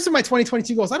 In terms of my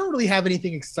 2022 goals, I don't really have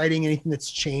anything exciting, anything that's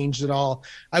changed at all.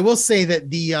 I will say that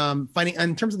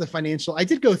in terms of the financial, I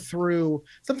did go through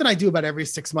something I do about every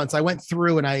 6 months. I went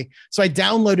through and I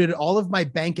downloaded all of my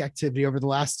bank activity over the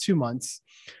last 2 months.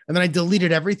 And then I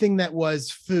deleted everything that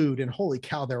was food, and holy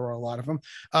cow, there were a lot of them,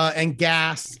 and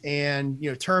gas and,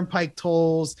 turnpike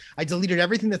tolls. I deleted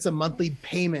everything that's a monthly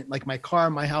payment, like my car,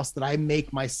 my house, that I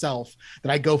make myself,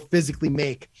 that I go physically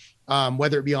make,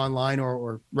 whether it be online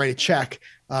or write a check.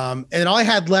 And all I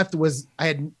had left was I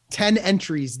had 10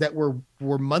 entries that were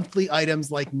monthly items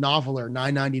like Noveler,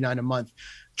 $9.99 a month,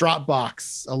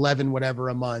 Dropbox, 11 whatever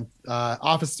a month,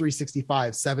 Office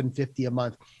 365, $7.50 a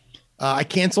month. I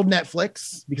canceled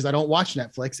Netflix because I don't watch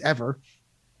Netflix ever.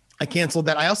 I canceled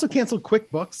that. I also canceled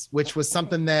QuickBooks, which was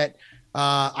something that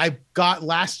I got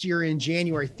last year in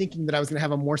January, thinking that I was going to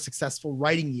have a more successful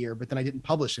writing year, but then I didn't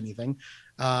publish anything.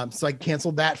 So I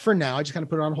canceled that for now. I just kind of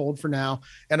put it on hold for now.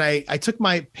 And I took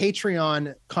my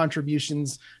Patreon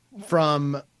contributions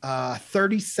from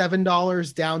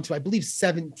 $37 down to, I believe,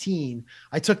 $17.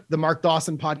 I took the Mark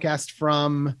Dawson podcast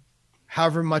from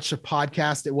however much a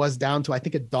podcast it was down to, I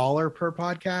think, $1 per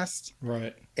podcast.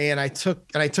 Right. And I took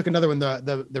another one,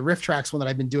 the Riff Tracks one that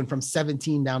I've been doing, from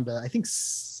 17 down to I think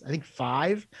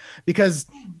 5, because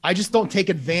I just don't take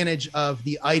advantage of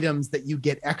the items that you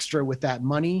get extra with that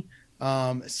money.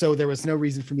 So there was no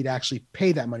reason for me to actually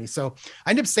pay that money. So I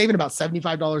ended up saving about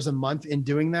 $75 a month in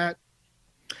doing that.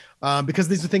 Because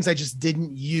these are things I just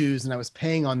didn't use and I was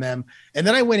paying on them. And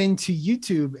then I went into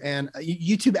YouTube, and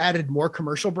YouTube added more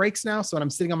commercial breaks now. So when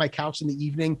I'm sitting on my couch in the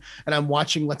evening and I'm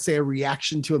watching, let's say, a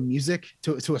reaction to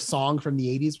to a song from the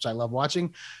 80s, which I love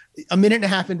watching, a minute and a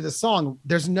half into the song,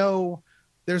 YouTube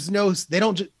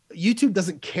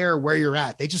doesn't care where you're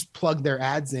at. They just plug their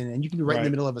ads in, and you can be right in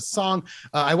the middle of a song.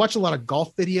 I watch a lot of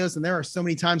golf videos, and there are so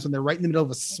many times when they're right in the middle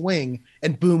of a swing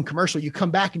and boom, commercial. You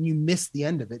come back and you miss the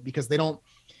end of it because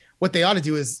what they ought to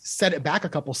do is set it back a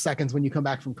couple seconds when you come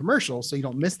back from commercial, so you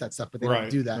don't miss that stuff, but they don't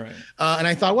do that. Right. And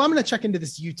I thought, well, I'm going to check into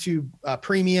this YouTube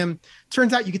premium.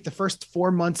 Turns out you get the first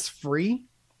 4 months free.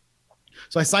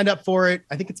 So I signed up for it.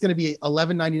 I think it's going to be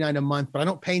 $11.99 a month, but I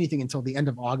don't pay anything until the end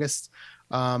of August.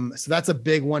 So that's a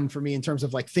big one for me in terms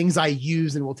of like things I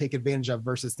use and will take advantage of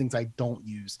versus things I don't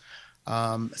use.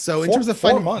 So in terms of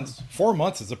 4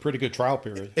 months is a pretty good trial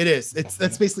period. It is.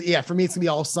 That's basically, for me, it's gonna be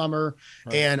all summer.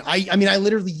 Right. And I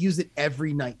literally use it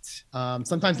every night.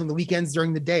 Sometimes on the weekends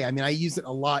during the day. I use it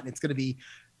a lot, and it's going to be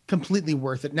completely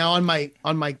worth it. Now on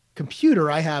my computer,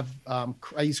 I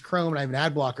use Chrome and I have an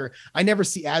ad blocker. I never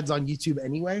see ads on YouTube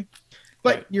anyway,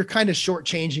 but you're kind of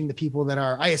shortchanging the people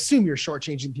I assume you're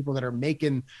shortchanging people that are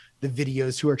making the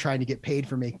videos, who are trying to get paid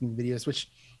for making the videos, which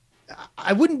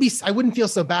I wouldn't feel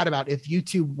so bad about if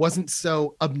YouTube wasn't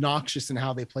so obnoxious in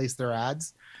how they place their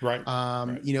ads. Right.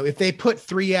 If they put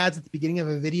 3 ads at the beginning of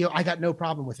a video, I got no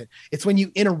problem with it. It's when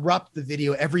you interrupt the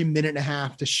video every minute and a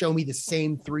half to show me the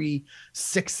same 3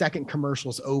 6-second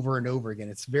commercials over and over again.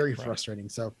 It's very frustrating.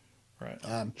 So,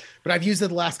 but I've used it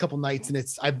the last couple nights, and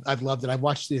I've loved it. I've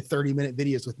watched the 30-minute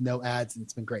videos with no ads, and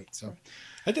it's been great. So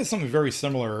I did something very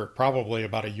similar probably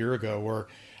about a year ago, where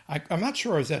I'm not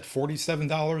sure I was at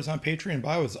 $47 on Patreon, but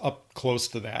I was up close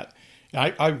to that.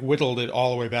 I whittled it all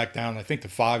the way back down, I think, to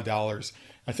 $5.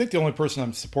 I think the only person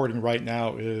I'm supporting right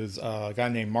now is a guy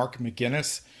named Mark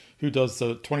McGinnis, who does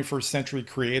the 21st Century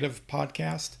Creative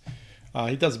podcast.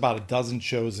 He does about a dozen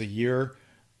shows a year,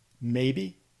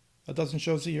 maybe a dozen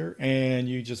shows a year, and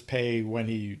you just pay when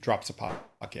he drops a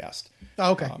podcast.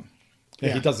 Oh, okay.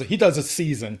 He does a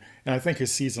season, and I think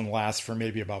his season lasts for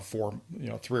maybe about 3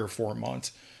 or 4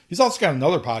 months. He's also got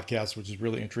another podcast, which is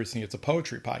really interesting. It's a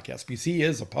poetry podcast because he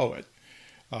is a poet.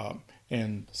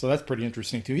 And so that's pretty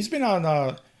interesting too. He's been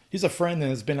on, he's a friend and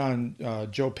has been on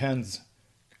Joe Penn's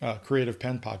Creative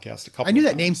Pen podcast a couple I knew of that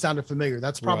times. name sounded familiar.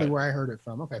 That's probably where I heard it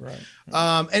from. Okay. Right.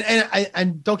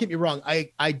 And don't get me wrong.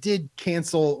 I did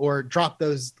cancel or drop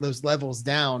those levels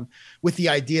down with the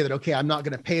idea that, okay, I'm not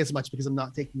going to pay as much because I'm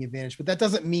not taking advantage, but that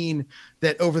doesn't mean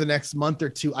that over the next month or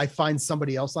two, I find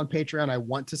somebody else on Patreon I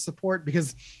want to support,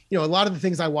 because, a lot of the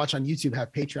things I watch on YouTube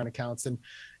have Patreon accounts, and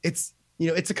it's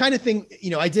the kind of thing,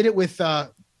 I did it with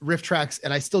riff tracks,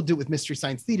 and I still do it with Mystery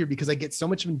Science Theater because I get so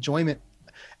much enjoyment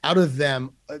out of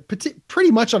them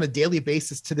pretty much on a daily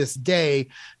basis to this day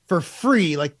for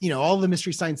free. Like, all the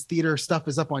Mystery Science Theater stuff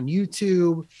is up on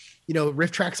YouTube.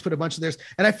 Riff Tracks put a bunch of theirs,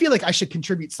 and I feel like I should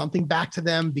contribute something back to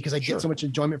them because I get so much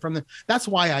enjoyment from them. That's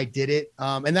why I did it.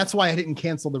 And that's why I didn't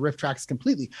cancel the Riff Tracks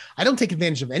completely. I don't take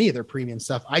advantage of any of their premium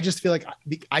stuff. I just feel like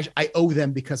I owe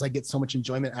them because I get so much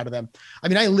enjoyment out of them. I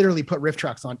mean, I literally put Riff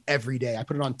Tracks on every day. I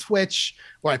put it on Twitch,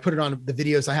 or I put it on the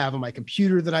videos I have on my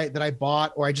computer that I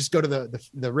bought, or I just go to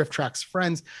the Riff Tracks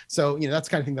friends. So, that's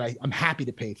the kind of thing that I'm happy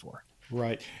to pay for.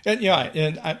 Right.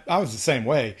 And I was the same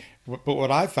way. But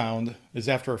what I found is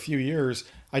after a few years,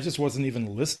 I just wasn't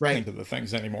even listening to the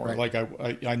things anymore. Right. Like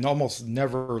I almost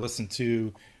never listen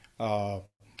to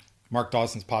Mark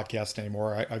Dawson's podcast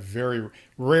anymore. I very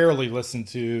rarely listen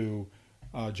to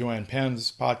Joanne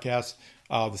Penn's podcast.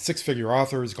 The Six Figure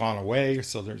Author has gone away,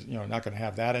 so there's not going to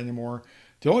have that anymore.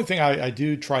 The only thing I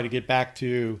do try to get back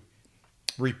to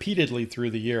repeatedly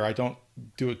through the year, I don't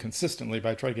do it consistently, but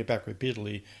I try to get back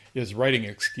repeatedly, is Writing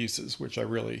Excuses, which I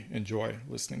really enjoy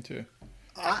listening to.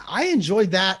 I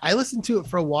enjoyed that. I listened to it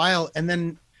for a while, and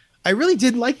then I really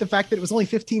did like the fact that it was only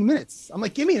 15 minutes. I'm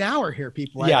like, give me an hour here,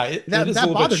 people. Yeah, it is a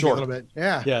little bit short. Me a little bit.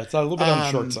 Yeah, it's a little bit on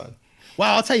the short side.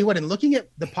 Well, I'll tell you what, in looking at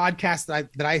the podcast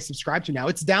that I subscribe to now,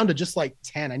 it's down to just like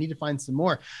 10. I need to find some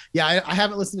more. Yeah, I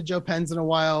haven't listened to Joe Penn's in a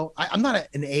while. I'm not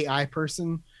an AI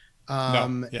person.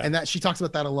 And that she talks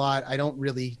about that a lot. I don't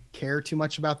really care too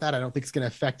much about that. I don't think it's going to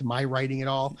affect my writing at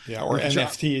all. Yeah, or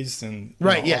NFTs and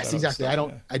right. Yes, exactly.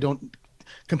 I don't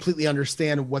completely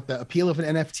understand what the appeal of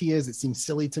an NFT is. It seems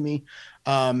silly to me.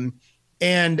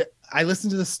 And I listen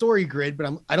to the Story Grid,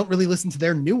 but I don't really listen to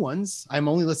their new ones. I'm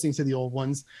only listening to the old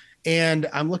ones. And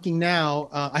I'm looking now.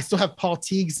 I still have Paul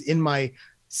Teague's in my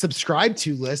subscribe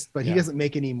to list, but he doesn't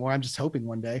make any more. I'm just hoping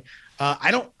one day.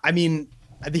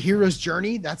 The Hero's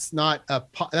Journey, that's not a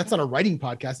writing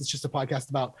podcast. It's just a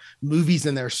podcast about movies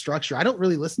and their structure. I don't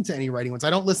really listen to any writing ones. I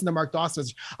don't listen to Mark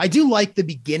Dawson's. I do like the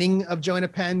beginning of Joanna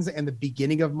Penn's and the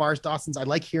beginning of Mars Dawson's. I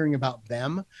like hearing about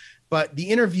them, but the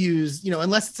interviews,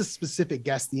 unless it's a specific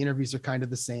guest, the interviews are kind of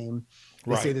the same.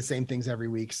 They say the same things every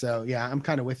week. So yeah, I'm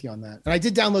kind of with you on that. And I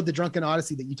did download the Drunken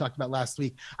Odyssey that you talked about last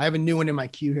week. I have a new one in my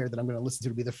queue here that I'm going to listen to.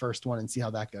 It'll be the first one and see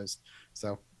how that goes.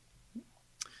 So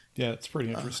yeah, it's pretty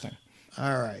interesting.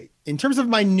 All right. In terms of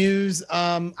my news,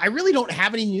 I really don't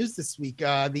have any news this week.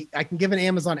 I can give an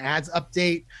Amazon ads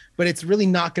update, but it's really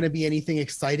not going to be anything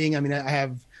exciting. I mean, I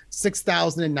have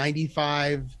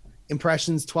 6,095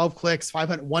 impressions, 12 clicks,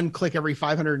 500, one click every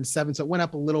 507. So it went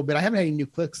up a little bit. I haven't had any new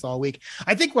clicks all week.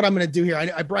 I think what I'm going to do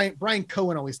here, Brian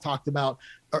Cohen always talked about,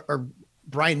 or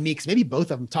Brian Meeks, maybe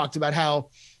both of them talked about how,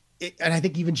 and I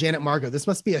think even Janet Margot, this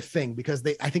must be a thing because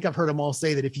I think I've heard them all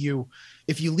say that if you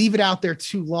leave it out there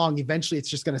too long, eventually it's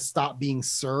just going to stop being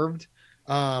served.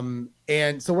 And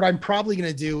so what I'm probably going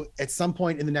to do at some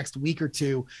point in the next week or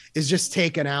two is just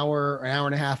take an hour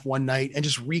and a half one night and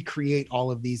just recreate all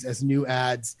of these as new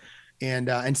ads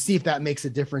and see if that makes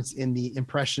a difference in the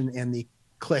impression and the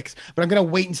clicks. But I'm going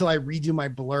to wait until I redo my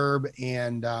blurb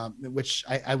and which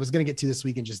I was going to get to this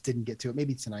week and just didn't get to it.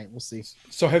 Maybe tonight. We'll see.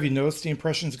 So have you noticed the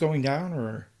impressions going down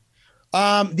or?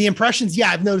 The impressions, yeah,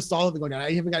 I've noticed all of them going down.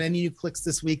 I haven't got any new clicks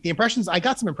this week. The impressions, I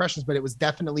got some impressions, but it was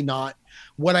definitely not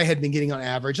what I had been getting on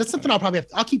average. That's something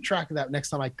I'll keep track of that next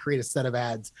time I create a set of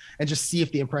ads and just see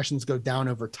if the impressions go down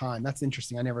over time. That's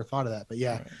interesting. I never thought of that, but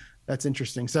yeah. Right. That's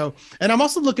interesting. So, and I'm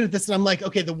also looking at this and I'm like,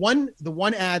 okay, the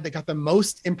one ad that got the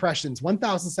most impressions,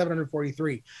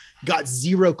 1,743, got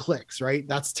 0 clicks, right?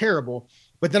 That's terrible.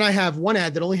 But then I have one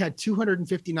ad that only had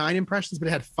 259 impressions, but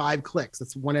it had 5 clicks.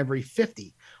 That's one every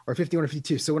 50 or 51 or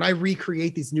 52. So when I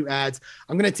recreate these new ads,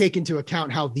 I'm going to take into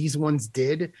account how these ones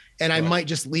did. And I might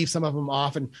just leave some of them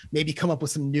off and maybe come up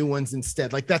with some new ones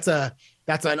instead. Like that's a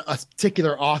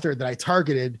particular author that I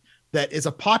targeted that is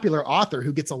a popular author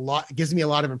who gives me a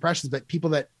lot of impressions, but people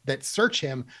that search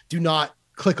him do not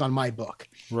click on my book.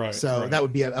 Right. So that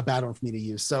would be a bad one for me to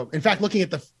use. So in fact, looking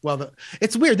at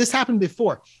it's weird. This happened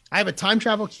before. I have a time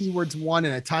travel keywords 1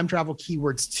 and a time travel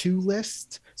keywords 2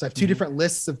 list. So I have 2 different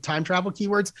lists of time travel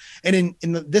keywords. And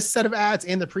in this set of ads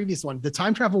and the previous one, the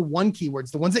time travel 1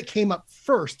 keywords, the ones that came up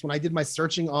first when I did my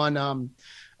searching on,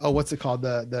 what's it called?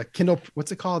 The Kindle,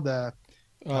 what's it called? The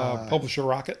Publisher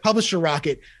Rocket. Publisher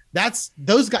Rocket.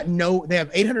 Those got they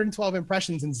have 812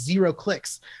 impressions and 0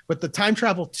 clicks, but the time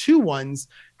travel 2 ones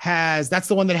that's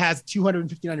the one that has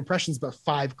 259 impressions, but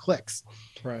 5 clicks.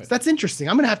 Right. So that's interesting.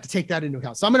 I'm going to have to take that into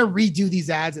account. So I'm going to redo these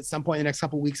ads at some point in the next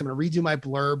couple of weeks. I'm going to redo my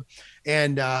blurb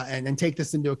and take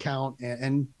this into account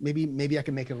and maybe I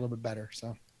can make it a little bit better.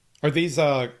 So. Are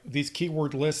these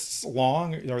keyword lists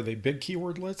long? Are they big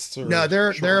keyword lists or No,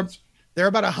 short ones? they're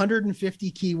about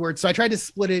 150 keywords. So I tried to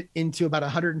split it into about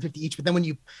 150 each, but then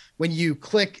when you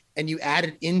click and you add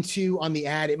it into on the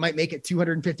ad, it might make it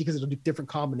 250 because it'll do different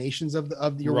combinations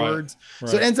of your words.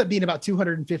 So it ends up being about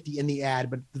 250 in the ad,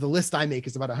 but the list I make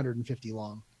is about 150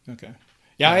 long. Okay.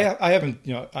 Yeah, I haven't,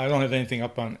 I don't have anything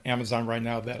up on Amazon right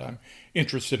now that I'm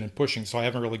interested in pushing, so I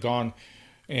haven't really gone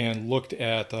and looked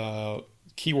at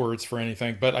keywords for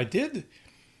anything. But I think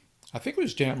it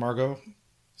was Janet Margot,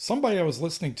 somebody I was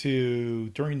listening to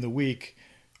during the week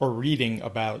or reading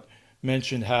about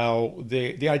mentioned how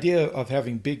the idea of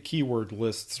having big keyword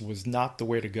lists was not the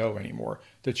way to go anymore,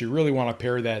 that you really want to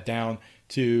pare that down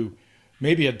to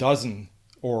maybe a dozen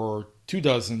or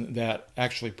 24 that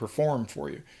actually perform for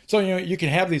you. So, you can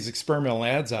have these experimental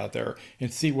ads out there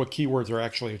and see what keywords are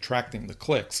actually attracting the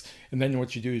clicks. And then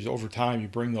what you do is over time, you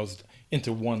bring those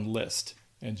into one list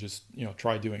and just,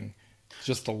 try doing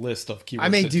just a list of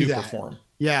keywords that do perform.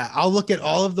 Yeah. I'll look at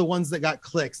all of the ones that got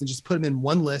clicks and just put them in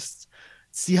one list,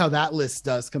 see how that list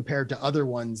does compared to other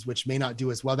ones, which may not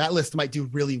do as well. That list might do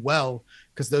really well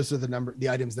because those are the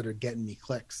items that are getting me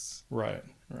clicks. Right.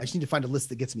 I just need to find a list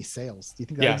that gets me sales. Do you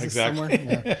think that exists exactly.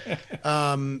 somewhere?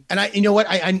 Yeah. And you know what?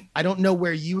 I don't know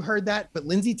where you heard that, but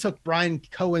Lindsay took Brian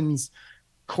Cohen's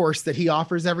course that he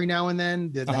offers every now and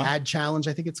then, the ad challenge,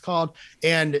 I think it's called.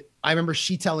 And I remember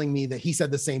she telling me that he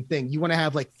said the same thing. You want to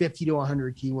have like 50 to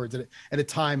 100 keywords at a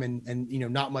time and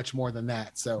not much more than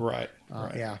that. So, right.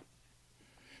 Yeah.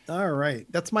 All right.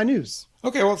 That's my news.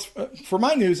 Okay, well, for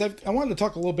my news, I wanted to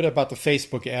talk a little bit about the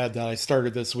Facebook ad that I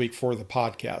started this week for the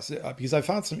podcast, because I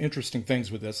found some interesting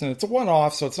things with this. And it's a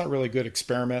one-off, so it's not really a good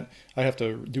experiment. I have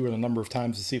to do it a number of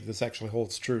times to see if this actually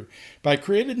holds true. But I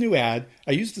created a new ad.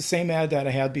 I used the same ad that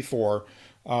I had before,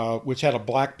 which had a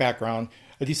black background.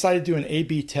 I decided to do an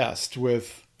A/B test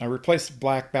I replaced the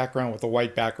black background with a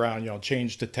white background,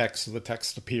 changed the text so the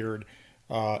text appeared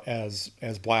as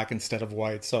black instead of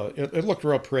white. So it looked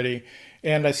real pretty.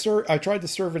 And I tried to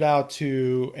serve it out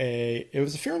to it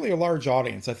was a fairly large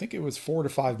audience. I think it was 4 to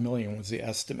 5 million was the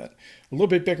estimate. A little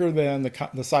bit bigger than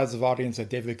the size of audience that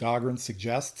David Gaughran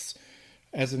suggests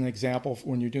as an example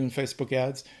when you're doing Facebook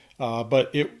ads.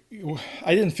 But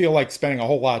I didn't feel like spending a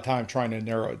whole lot of time trying to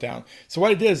narrow it down. So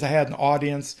what I did is I had an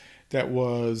audience that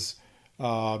was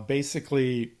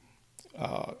basically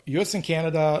US and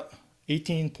Canada,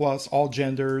 18 plus, all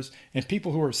genders, and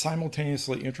people who are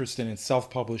simultaneously interested in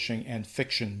self-publishing and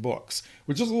fiction books,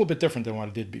 which is a little bit different than what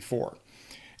I did before.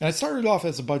 And I started off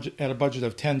at a budget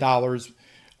of $10,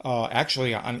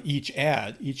 actually on each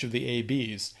ad, each of the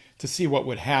ABs, to see what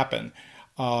would happen.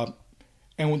 And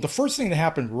the first thing that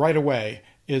happened right away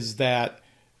is that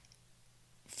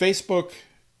Facebook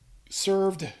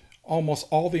served almost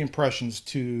all the impressions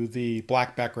to the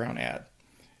black background ad.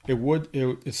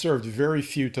 It served very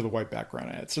few to the white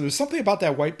background ad. So there's something about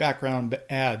that white background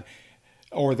ad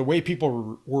or the way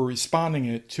people were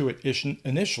responding to it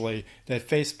initially that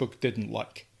Facebook didn't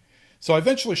like. So I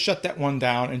eventually shut that one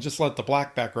down and just let the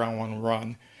black background one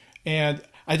run. And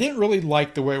I didn't really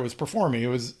like the way it was performing. It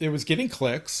was getting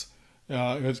clicks.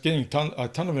 It was getting a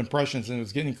ton of impressions, and it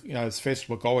was getting, as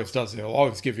Facebook always does, they'll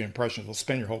always give you impressions. They'll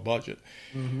spend your whole budget.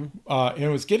 Mm-hmm. And it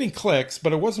was getting clicks,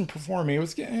 but it wasn't performing. It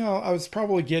was, I was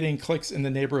probably getting clicks in the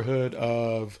neighborhood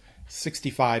of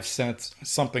 65 cents,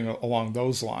 something along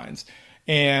those lines.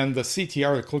 And the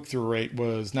CTR, the click-through rate,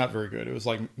 was not very good. It was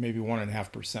like maybe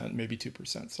 1.5%, maybe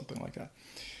 2%, something like that.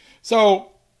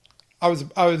 So I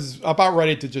was about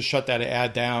ready to just shut that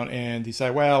ad down and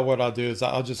decide, well, what I'll do is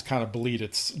I'll just kind of bleed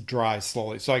it dry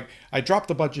slowly. So I dropped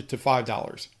the budget to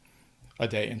 $5 a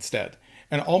day instead.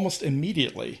 And almost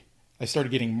immediately, I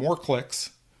started getting more clicks.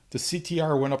 The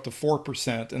CTR went up to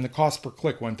 4%, and the cost per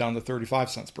click went down to 35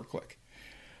 cents per click.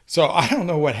 So I don't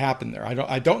know what happened there.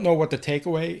 I don't know what the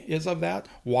takeaway is of that,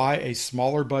 why a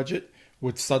smaller budget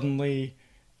would suddenly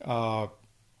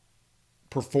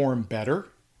perform better,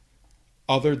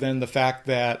 other than the fact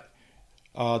that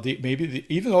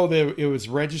even though it was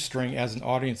registering as an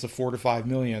audience of 4 to 5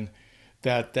 million,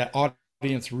 that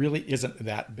audience really isn't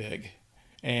that big,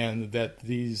 and that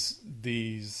if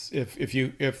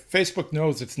Facebook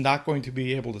knows it's not going to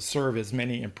be able to serve as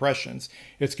many impressions,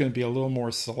 it's going to be a little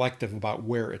more selective about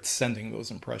where it's sending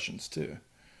those impressions to.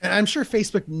 And I'm sure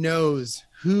Facebook knows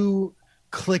who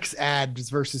clicks ads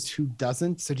versus who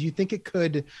doesn't. So do you think it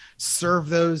could serve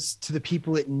those to the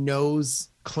people it knows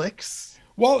clicks?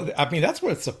 Well, I mean, that's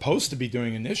what it's supposed to be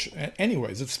doing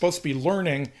anyways. It's supposed to be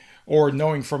learning or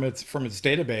knowing from its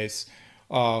database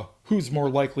who's more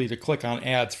likely to click on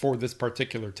ads for this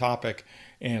particular topic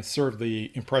and serve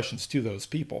the impressions to those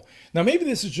people. Now, maybe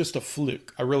this is just a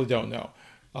fluke. I really don't know.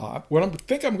 What I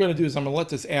think I'm going to do is I'm going to let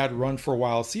this ad run for a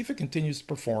while, see if it continues to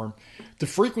perform. The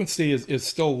frequency is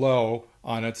still low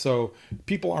on it, so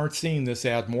people aren't seeing this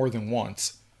ad more than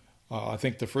once. I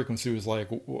think the frequency was like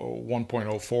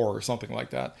 1.04 or something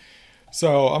like that.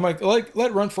 So I'm like let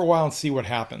it run for a while and see what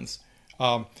happens.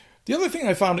 The other thing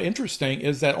I found interesting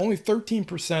is that only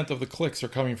 13% of the clicks are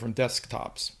coming from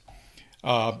desktops,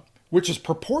 which is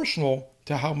proportional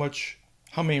to how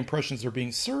many impressions are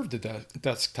being served to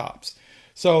desktops.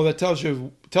 So that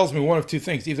tells me one of two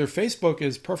things. Either Facebook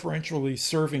is preferentially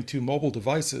serving to mobile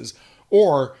devices,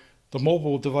 or the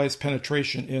mobile device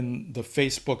penetration in the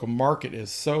Facebook market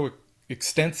is so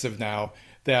extensive now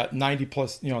that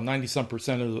 90 some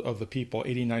percent of the people,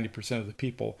 80-90% of the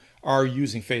people are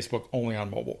using Facebook only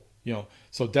on mobile.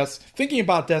 So thinking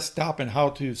about desktop and how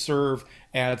to serve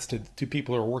ads to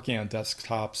people who are working on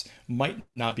desktops might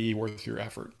not be worth your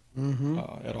effort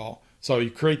at all. So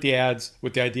you create the ads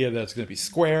with the idea that it's going to be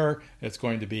square, it's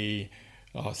going to be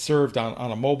served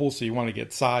on a mobile, so you want to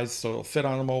get size so it'll fit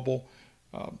on a mobile.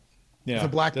 With a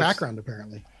black background,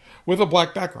 apparently. With a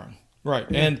black background, right?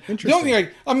 Yeah, and the only thing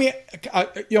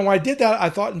when I did that, I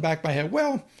thought in the back of my head,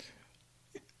 well,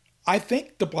 I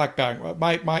think the black background,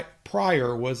 my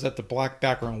prior was that the black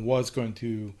background was going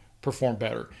to perform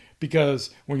better,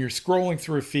 because when you're scrolling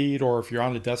through a feed, or if you're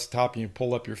on the desktop and you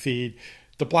pull up your feed,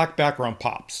 the black background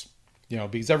pops,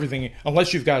 because everything,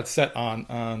 unless you've got it set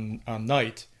on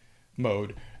night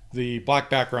mode, the black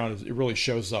background it really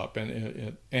shows up,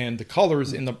 and the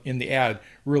colors in the ad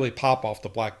really pop off the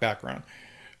black background,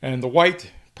 and the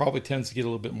white probably tends to get a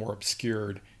little bit more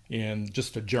obscured in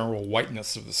just the general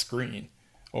whiteness of the screen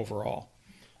overall.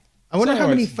 I wonder how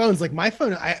many phones, like my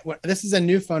phone, this is a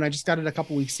new phone. I just got it a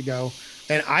couple weeks ago,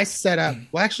 and I set up,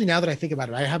 well, actually, now that I think about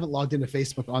it, I haven't logged into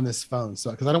Facebook on this phone.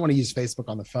 So, because I don't want to use Facebook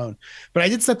on the phone, but I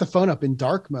did set the phone up in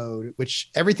dark mode, which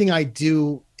everything I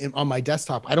do on my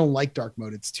desktop, I don't like dark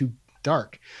mode. It's too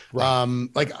dark. Right.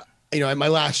 At my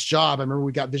last job, I remember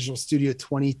we got Visual Studio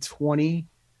 2020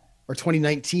 or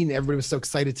 2019. Everybody was so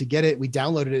excited to get it. We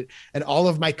downloaded it, and all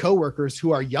of my coworkers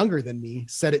who are younger than me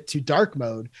set it to dark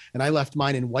mode, and I left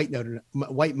mine in light mode, and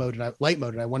light mode.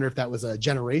 And I wonder if that was a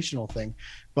generational thing,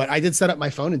 but I did set up my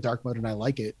phone in dark mode, and I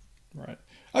like it. Right.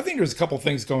 I think there's a couple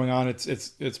things going on.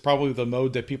 It's probably the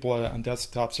mode that people on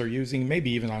desktops are using,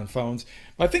 maybe even on phones.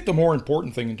 But I think the more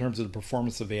important thing in terms of the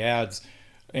performance of the ads,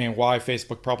 and why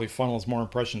Facebook probably funnels more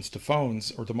impressions to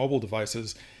phones or to mobile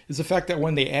devices, is the fact that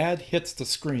when the ad hits the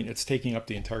screen, it's taking up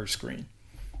the entire screen,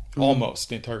 almost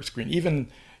the entire screen.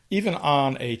 Even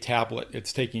on a tablet,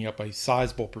 it's taking up a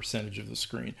sizable percentage of the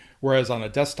screen. Whereas on a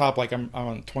desktop, like I'm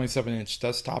on a 27-inch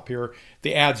desktop here,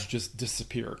 the ads just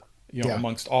disappear,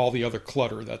 amongst all the other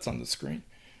clutter that's on the screen.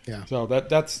 Yeah. So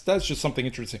that's just something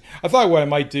interesting. I thought what I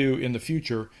might do in the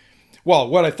future,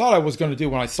 what I thought I was going to do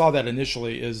when I saw that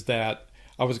initially is that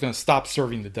I was going to stop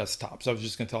serving the desktops. I was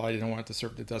just going to tell I didn't want it to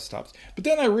serve the desktops. But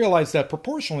then I realized that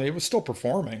proportionally it was still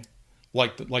performing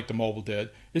like the mobile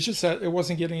did. It's just that it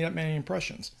wasn't getting that many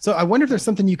impressions. So I wonder if there's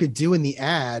something you could do in the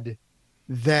ad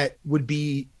that would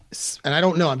be, and I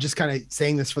don't know, I'm just kind of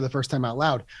saying this for the first time out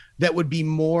loud, that would be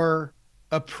more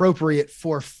appropriate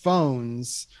for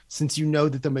phones, since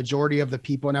that the majority of the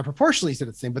people, now proportionally said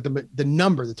it's the same, but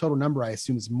the total number I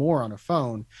assume is more on a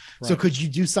phone. Right. So could you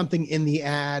do something in the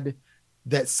ad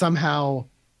that somehow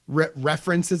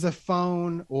references a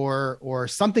phone or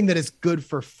something that is good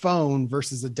for phone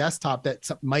versus a desktop that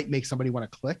might make somebody want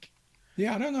to click?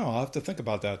 Yeah, I don't know. I'll have to think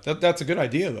about that. That's a good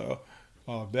idea, though.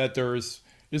 That is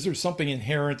there something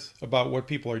inherent about what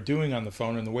people are doing on the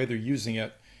phone and the way they're using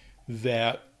it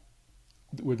that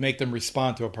would make them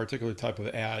respond to a particular type of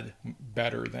ad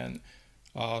better than,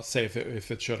 say, if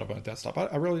it showed up on a desktop?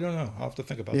 I really don't know. I'll have to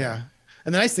think about that. Yeah.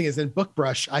 And the nice thing is in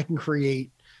BookBrush, I can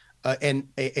create an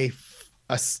image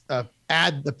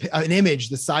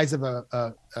the size of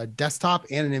a desktop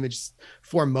and an image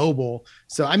for mobile.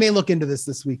 So I may look into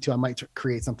this week too. I might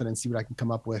create something and see what I can come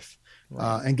up with,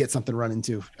 and get something running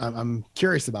too. I'm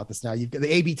curious about this now. You've got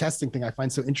the A/B testing thing I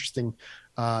find so interesting,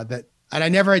 and I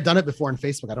never had done it before in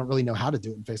Facebook. I don't really know how to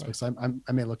do it in Facebook. Right. So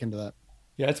I may look into that.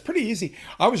 Yeah, it's pretty easy.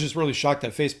 I was just really shocked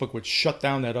that Facebook would shut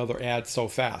down that other ad so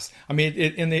fast. I mean,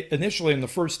 initially in the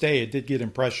first day, it did get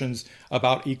impressions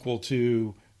about equal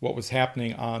to what was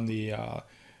happening on the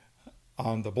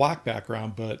black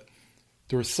background, but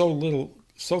there was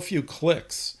so few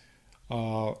clicks,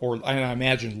 and I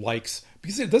imagine likes,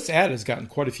 because this ad has gotten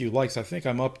quite a few likes. I think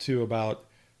I'm up to about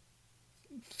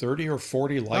 30 or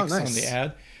 40 likes on the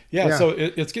ad. Yeah, so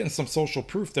it's getting some social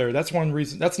proof there. That's one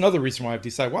reason. That's another reason why I've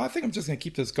decided, well, I think I'm just going to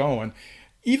keep this going.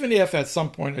 Even if at some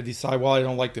point I decide, well, I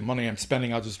don't like the money I'm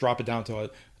spending, I'll just drop it down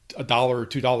to a dollar or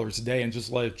 $2 a day and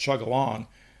just let it chug along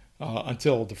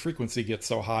until the frequency gets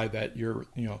so high that you're,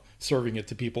 serving it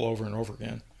to people over and over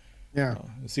again. Yeah.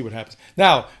 And see what happens.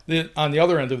 Now, on the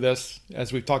other end of this,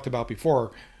 as we've talked about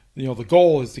before, the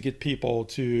goal is to get people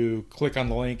to click on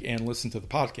the link and listen to the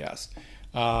podcast.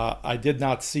 I did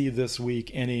not see this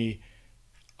week any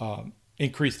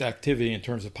increased activity in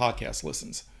terms of podcast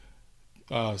listens.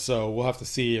 So we'll have to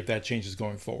see if that changes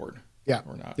going forward. Yeah.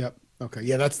 Or not. Yep. Okay.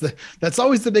 Yeah. That's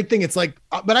always the big thing. It's like,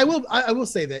 but I will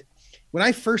say that when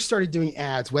I first started doing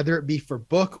ads, whether it be for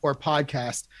book or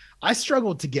podcast, I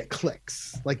struggled to get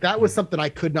clicks. Like that was something I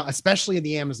could not, especially in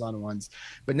the Amazon ones.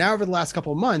 But now over the last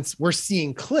couple of months, we're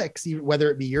seeing clicks,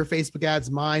 whether it be your Facebook ads,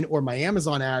 mine, or my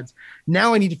Amazon ads.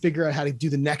 Now I need to figure out how to do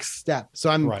the next step. So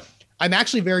I'm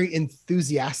actually very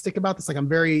enthusiastic about this. Like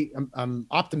I'm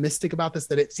optimistic about this,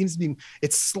 that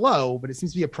it's slow, but it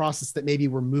seems to be a process that maybe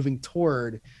we're moving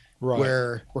toward. Right.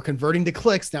 Where we're converting to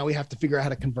clicks. Now we have to figure out how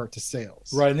to convert to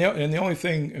sales. Right. And the only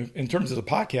thing in terms of the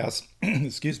podcast,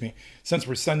 excuse me, since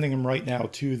we're sending them right now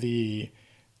to the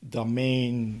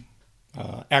main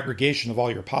aggregation of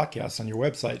all your podcasts on your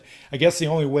website, I guess the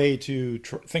only way to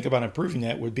think about improving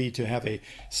that would be to have a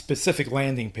specific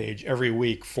landing page every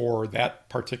week for that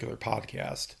particular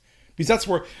podcast. Because that's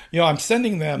where, I'm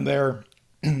sending them there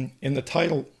in the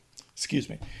title, excuse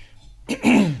me.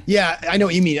 Yeah, I know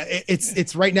what you mean.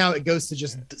 It's right now it goes to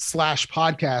just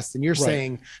 /podcast, and you're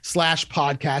saying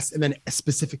 /podcast and then a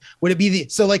specific. Would it be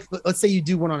so like, let's say you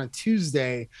do one on a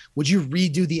Tuesday, would you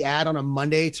redo the ad on a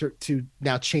Monday to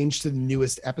now change to the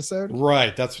newest episode?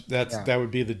 Right. That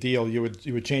would be the deal. You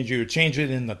would change it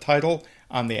in the title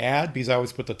on the ad, because I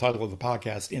always put the title of the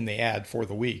podcast in the ad for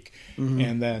the week. Mm-hmm.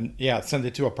 And then send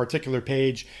it to a particular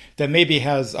page that maybe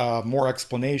has more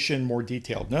explanation, more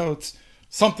detailed notes.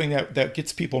 Something that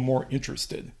gets people more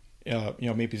interested,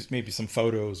 maybe some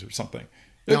photos or something.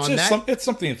 It's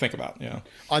something to think about. Yeah.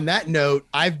 On that note,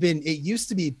 it used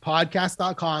to be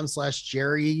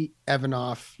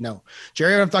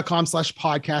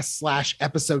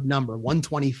jerryevanoff.com/podcast/episode number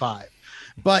 125.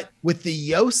 But with the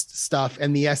Yoast stuff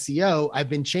and the SEO, I've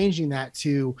been changing that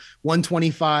to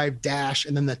 125 dash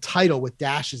and then the title with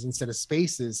dashes instead of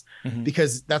spaces,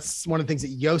 because that's one of the things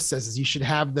that Yoast says is you should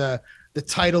have the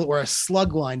title or a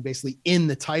slug line basically in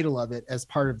the title of it as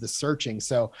part of the searching.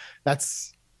 So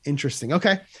that's interesting.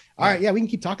 Okay. All right. Yeah. We can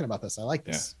keep talking about this. I like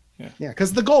this. Yeah.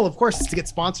 Cause the goal of course is to get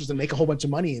sponsors and make a whole bunch of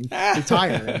money and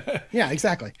retire. Yeah,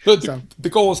 exactly. The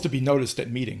goal is to be noticed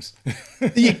at meetings.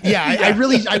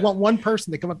 I want one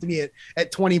person to come up to me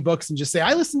at 20 books and just say,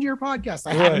 I listened to your podcast.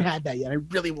 I haven't had that yet. I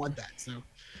really want that. So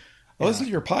I listen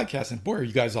to your podcast and boy, are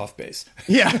you guys off base.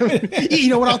 Yeah. You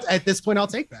know what? At this point, I'll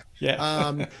take that. Yeah.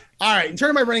 All right. In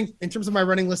terms of my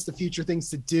running list of future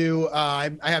things to do,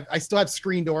 I still have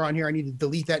Screen Door on here. I need to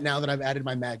delete that now that I've added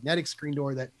my magnetic screen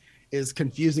door that is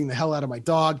confusing the hell out of my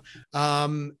dog. I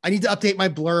need to update my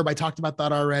blurb. I talked about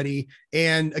that already.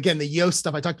 And again, the Yoast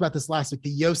stuff, I talked about this last week,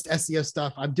 the Yoast SEO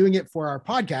stuff. I'm doing it for our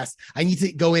podcast. I need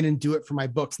to go in and do it for my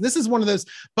books. And this is one of those,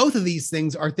 both of these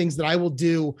things are things that I will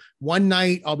do one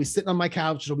night. I'll be sitting on my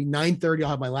couch. It'll be 9:30. I'll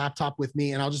have my laptop with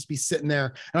me and I'll just be sitting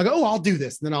there and I'll go, oh, I'll do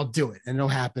this. And then I'll do it and it'll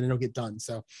happen and it'll get done.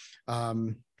 So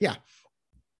yeah.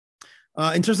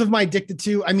 In terms of my addicted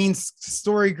to,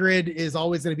 StoryGrid is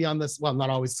always going to be on this. Well, not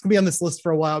always. It's going to be on this list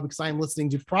for a while because I'm listening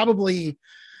to probably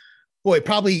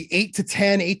 8 to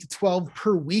 10, 8 to 12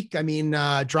 per week.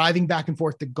 Driving back and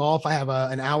forth to golf. I have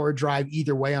an hour drive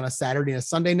either way on a Saturday and a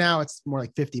Sunday now. It's more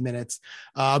like 50 minutes.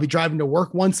 I'll be driving to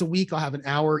work once a week. I'll have an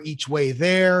hour each way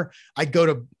there. I go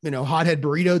to, Hothead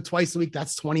Burrito twice a week.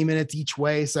 That's 20 minutes each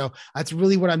way. So that's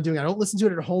really what I'm doing. I don't listen to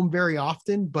it at home very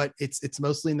often, but it's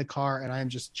mostly in the car and I am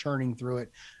just churning through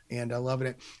it. And I loving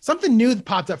it. Something new that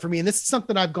popped up for me, and this is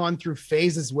something I've gone through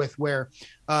phases with, where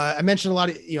I mentioned a lot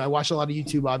of, I watch a lot of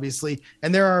YouTube, obviously,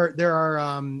 and there are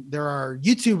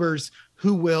YouTubers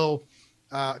who will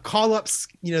call up,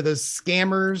 those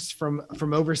scammers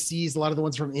from overseas, a lot of the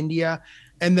ones from India,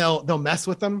 and they'll mess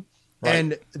with them. Right.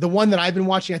 And the one that I've been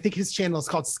watching, I think his channel is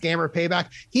called Scammer Payback.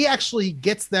 He actually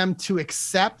gets them to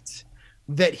accept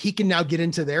that he can now get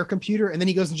into their computer, and then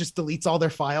he goes and just deletes all their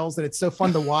files, and it's so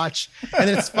fun to watch. And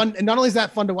then it's fun, and not only is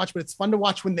that fun to watch, but it's fun to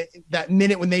watch when that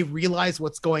minute when they realize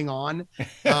what's going on.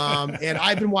 And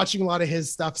I've been watching a lot of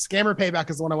his stuff. Scammer Payback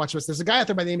is the one I watch most. There's a guy out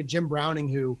there by the name of Jim Browning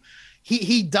who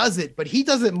he does it, but he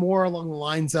does it more along the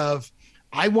lines of,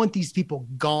 I want these people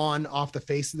gone off the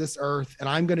face of this earth, and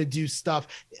I'm going to do stuff.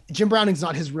 Jim Browning's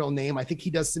not his real name. I think he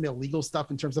does some illegal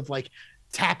stuff in terms of like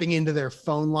tapping into their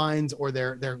phone lines or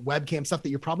their webcam, stuff that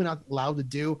you're probably not allowed to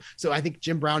do. So I think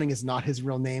Jim Browning is not his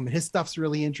real name, and his stuff's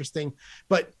really interesting.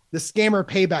 But the Scammer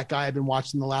Payback guy I've been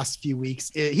watching the last few weeks,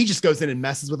 he just goes in and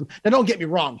messes with them. Now, don't get me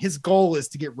wrong. His goal is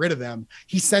to get rid of them.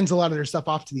 He sends a lot of their stuff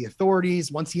off to the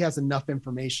authorities once he has enough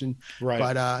information. Right.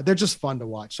 But they're just fun to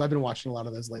watch. So I've been watching a lot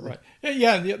of those lately. Right.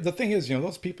 Yeah. The thing is,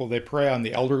 those people, they prey on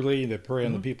the elderly. They prey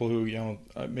on the people who,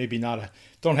 maybe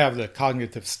don't have the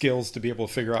cognitive skills to be able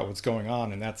to figure out what's going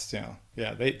on. And that's,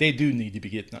 they do need to be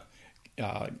getting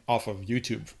off of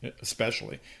YouTube,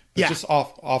 especially. But just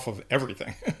off of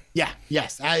everything. Yeah.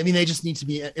 Yes. I mean, they just need to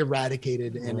be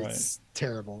eradicated, and it's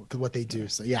terrible what they do.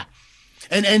 So yeah.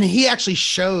 And he actually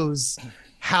shows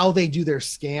how they do their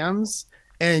scams.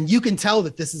 And you can tell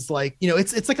that this is like,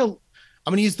 it's like I'm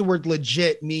going to use the word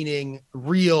legit, meaning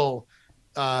real,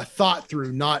 thought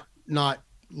through, not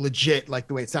legit like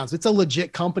the way it sounds. It's a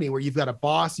legit company where you've got a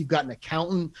boss, you've got an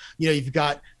accountant, you've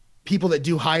got people that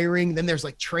do hiring, then there's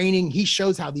like training. He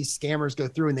shows how these scammers go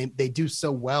through, and they do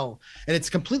so well. And it's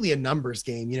completely a numbers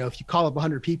game. If you call up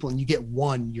 100 people and you get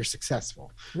one, you're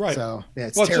successful. Right. So yeah,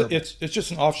 it's terrible. It's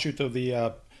just an offshoot of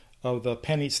the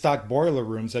penny stock boiler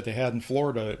rooms that they had in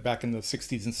Florida back in the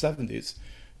 60s and 70s,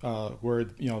 where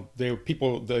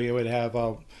they would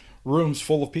have rooms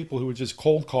full of people who would just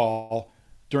cold call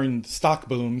during stock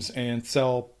booms and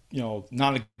sell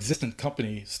non-existent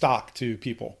company stock to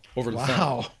people over the phone.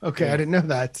 Wow. Okay. Yeah. I didn't know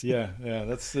that. Yeah.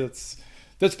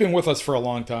 That's been with us for a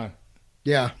long time.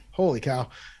 Yeah. Holy cow.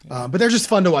 But they're just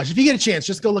fun to watch. If you get a chance,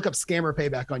 just go look up Scammer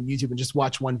Payback on YouTube and just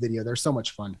watch one video. They're so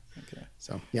much fun. Okay.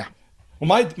 So yeah.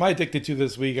 Well, my addicted to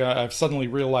this week, I've suddenly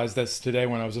realized this today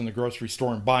when I was in the grocery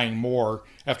store and buying more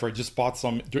after I just bought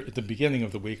some at the beginning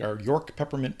of the week, are York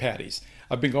peppermint patties.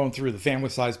 I've been going through the family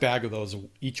size bag of those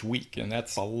each week, and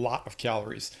that's a lot of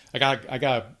calories. I got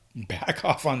to back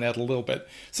off on that a little bit.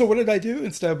 So what did I do?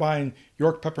 Instead of buying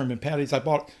York peppermint patties, I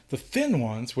bought the thin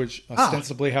ones, which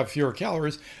ostensibly have fewer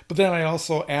calories, but then I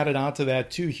also added onto that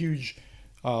 2 huge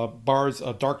bars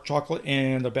of dark chocolate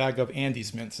and a bag of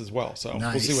Andes mints as well. So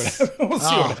nice. We'll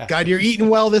see what happens. God, you're eating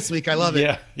well this week. I love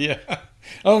it. Yeah.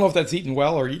 I don't know if that's eating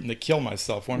well or eating to kill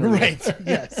myself. Right.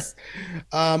 Yes.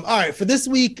 All right. For this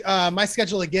week, my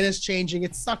schedule again is changing.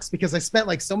 It sucks because I spent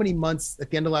like so many months at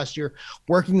the end of last year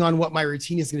working on what my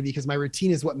routine is going to be, because my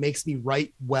routine is what makes me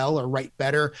write well or write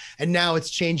better. And now it's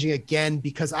changing again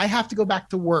because I have to go back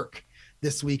to work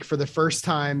this week for the first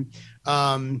time.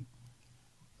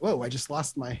 Whoa, I just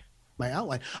lost my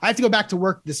outline. I have to go back to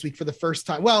work this week for the first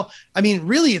time. Well, I mean,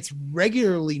 really, it's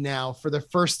regularly now for the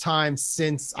first time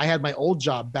since I had my old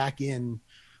job back in,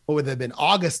 what would have been,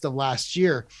 August of last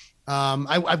year.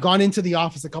 I've gone into the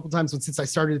office a couple of times since I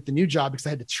started at the new job because I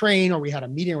had to train or we had a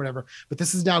meeting or whatever, but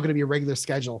this is now going to be a regular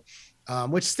schedule,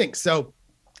 which stinks. So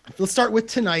let's start with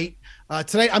tonight.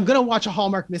 Tonight, I'm going to watch a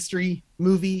Hallmark mystery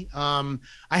movie. I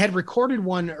had recorded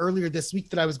one earlier this week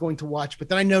that I was going to watch, but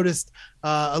then I noticed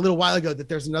a little while ago that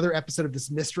there's another episode of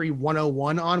this Mystery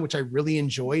 101 on, which I really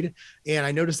enjoyed. And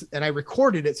I noticed, and I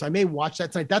recorded it, so I may watch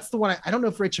that tonight. That's the one. I don't know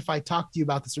if Rich, if I talked to you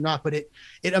about this or not, but it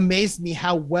amazed me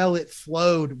how well it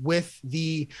flowed with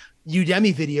the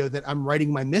Udemy video that I'm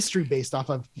writing my mystery based off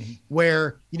of,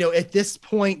 where, at this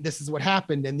point, this is what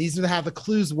happened. And these are how the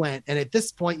clues went. And at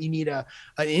this point, you need an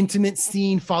intimate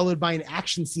scene followed by an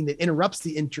action scene that interrupts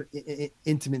the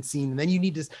intimate scene. And then you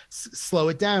need to slow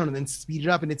it down and then speed it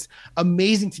up. And it's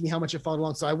amazing to me how much it followed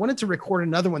along. So I wanted to record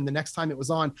another one the next time it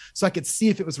was on so I could see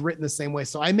if it was written the same way.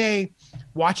 So I may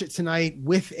watch it tonight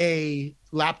with a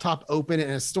laptop open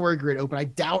and a story grid open. I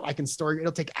doubt I can story grid.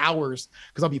 It'll take hours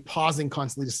because I'll be pausing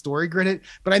constantly to story grid it,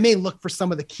 but I may look for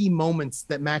some of the key moments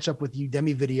that match up with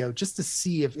Udemy video just to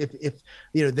see if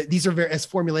these are very as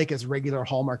formulaic as regular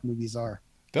Hallmark movies are.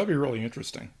 That'd be really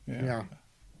interesting. Yeah.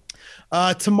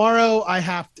 Tomorrow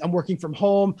I'm working from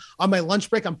home. On my lunch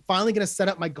break, I'm finally going to set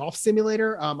up my golf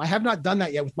simulator. I have not done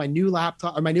that yet with my new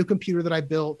laptop or my new computer that I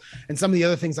built and some of the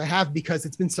other things I have because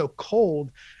it's been so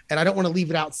cold and I don't want to leave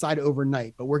it outside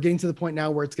overnight. But we're getting to the point now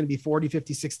where it's going to be 40,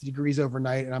 50, 60 degrees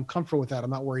overnight. And I'm comfortable with that. I'm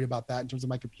not worried about that in terms of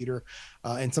my computer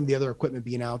and some of the other equipment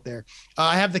being out there.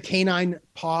 I have the Canine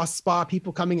Paw Spa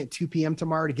people coming at 2 p.m.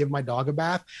 tomorrow to give my dog a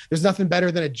bath. There's nothing better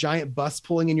than a giant bus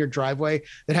pulling in your driveway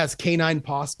that has Canine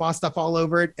Paw Spa stuff all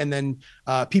over it. And then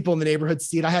people in the neighborhood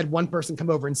see it. I had one person come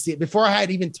over and see it before I had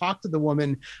even talked to the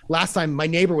woman. Last time my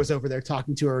neighbor was over there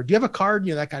talking to her. Do you have a card?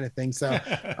 That kind of thing. So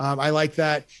I like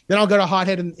that. Then I'll go to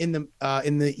Hothead in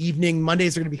the evening.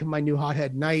 Mondays are going to become my new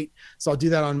hothead night, so I'll do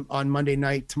that on Monday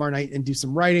night, tomorrow night, and do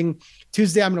some writing.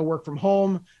 Tuesday I'm going to work from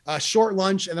home, short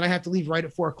lunch, and then I have to leave right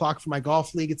at 4:00 for my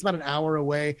golf league. It's about an hour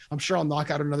away. I'm sure I'll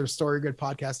knock out another Story Good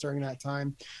podcast during that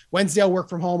time. Wednesday I'll work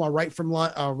from home. I'll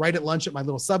write at lunch at my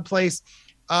little sub place.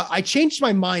 I changed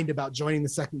my mind about joining the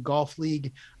second golf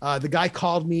league. The guy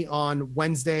called me on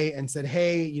Wednesday and said,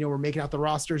 hey, we're making out the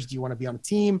rosters. Do you want to be on a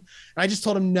team? And I just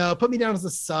told him, no, put me down as a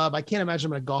sub. I can't imagine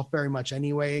I'm going to golf very much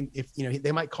anyway. If,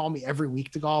 they might call me every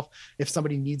week to golf if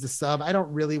somebody needs a sub. I don't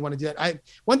really want to do that.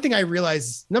 One thing I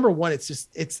realized, number one,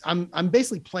 I'm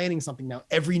basically planning something now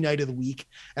every night of the week,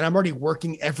 and I'm already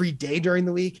working every day during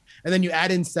the week. And then you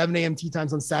add in 7 a.m. tee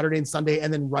times on Saturday and Sunday,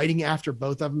 and then writing after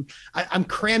both of them. I'm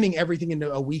cramming everything into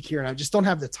a week here, and I just don't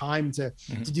have the time to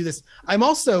do this. I'm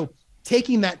also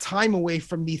taking that time away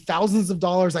from the thousands of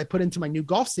dollars I put into my new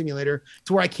golf simulator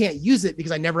to where I can't use it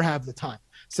because I never have the time.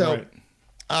 So,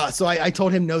 so I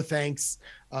told him no thanks.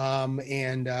 So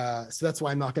that's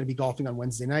why I'm not going to be golfing on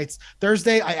Wednesday nights.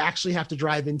 Thursday, I actually have to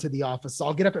drive into the office. So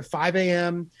I'll get up at 5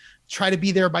 a.m., try to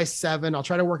be there by 7. I'll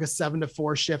try to work a 7 to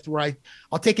 4 shift where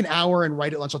I'll take an hour and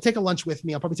write at lunch. I'll take a lunch with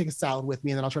me. I'll probably take a salad with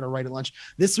me, and then I'll try to write at lunch.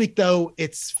 This week, though,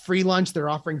 it's free lunch. They're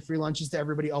offering free lunches to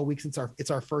everybody all week since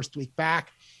it's our first week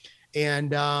back.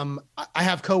 And I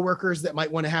have coworkers that might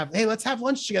want to have, hey, let's have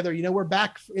lunch together. We're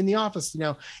back in the office.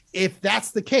 If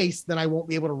that's the case, then I won't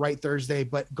be able to write Thursday.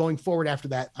 But going forward after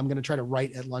that, I'm going to try to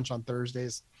write at lunch on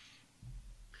Thursdays.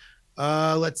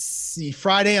 Let's see.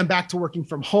 Friday, I'm back to working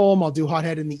from home. I'll do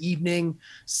Hothead in the evening.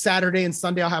 Saturday and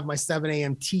Sunday, I'll have my 7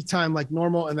 a.m. tea time like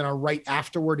normal, and then I'll write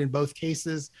afterward in both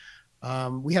cases.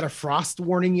 We had a frost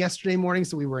warning yesterday morning,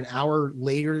 so we were an hour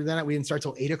later than that. We didn't start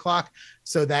till 8:00.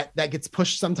 So that gets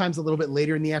pushed sometimes a little bit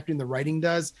later in the afternoon. The writing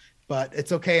does, but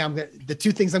it's okay. The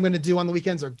two things I'm going to do on the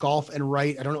weekends are golf and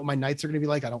write. I don't know what my nights are going to be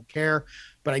like. I don't care,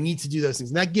 but I need to do those things.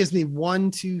 And that gives me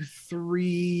 1, 2,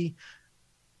 3,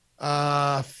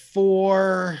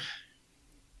 4,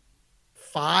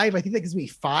 5. I think that gives me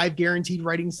 5 guaranteed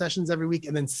writing sessions every week,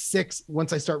 and then 6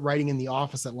 once I start writing in the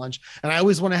office at lunch. And I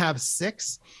always want to have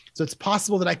 6. So it's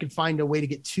possible that I could find a way to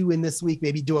get 2 in this week,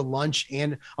 maybe do a lunch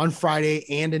and on Friday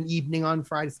and an evening on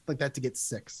Friday, something like that, to get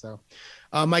 6. So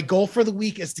my goal for the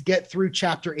week is to get through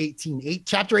chapter 18.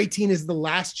 Chapter 18 is the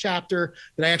last chapter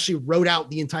that I actually wrote out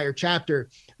the entire chapter.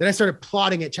 Then I started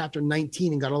plotting at chapter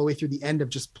 19 and got all the way through the end of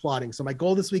just plotting. So my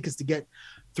goal this week is to get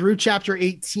through chapter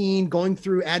 18, going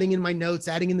through, adding in my notes,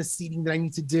 adding in the seating that I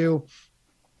need to do.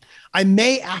 I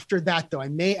may, after that though,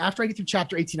 after I get through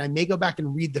chapter 18, I may go back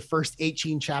and read the first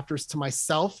 18 chapters to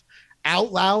myself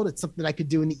out loud. It's something that I could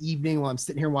do in the evening while I'm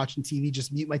sitting here watching TV,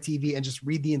 just mute my TV and just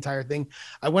read the entire thing.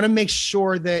 I want to make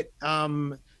sure that,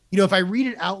 if I read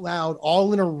it out loud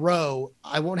all in a row,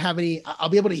 I'll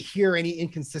be able to hear any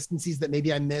inconsistencies that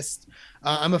maybe I missed.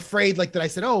 I'm afraid that I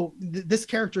said, this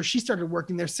character, she started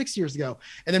working there 6 years ago.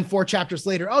 And then 4 chapters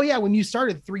later, oh yeah, when you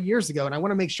started 3 years ago. And I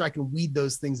want to make sure I can weed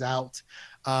those things out.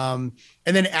 And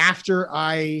then after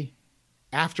I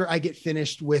get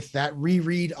finished with that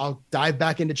reread, I'll dive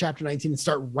back into chapter 19 and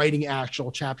start writing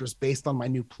actual chapters based on my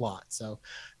new plot. So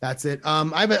that's it.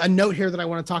 I have a note here that I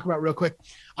want to talk about real quick.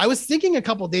 I was thinking a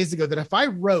couple of days ago that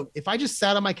if I just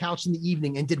sat on my couch in the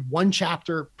evening and did 1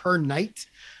 chapter per night,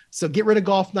 so get rid of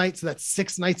golf nights, so that's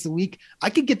 6 nights a week, I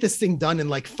could get this thing done in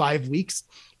like 5 weeks.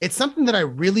 It's something that I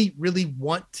really, really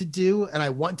want to do and I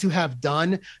want to have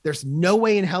done. There's no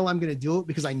way in hell I'm going to do it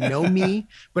because I know me,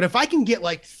 but if I can get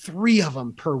like 3 of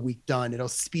them per week done, it'll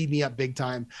speed me up big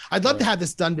time. I'd love to have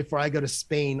this done before I go to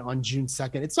Spain on June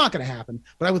 2nd. It's not going to happen,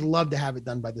 but I would love to have it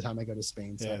done by the time I go to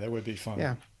Spain. So, yeah, that would be fun.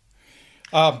 Yeah.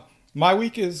 My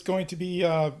week is going to be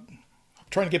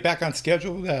trying to get back on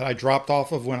schedule that I dropped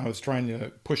off of when I was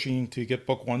pushing to get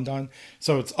book 1 done.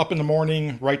 So it's up in the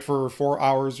morning, write for 4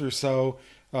 hours or so,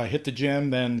 hit the gym,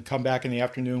 then come back in the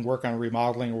afternoon, work on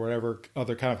remodeling or whatever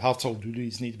other kind of household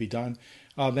duties need to be done.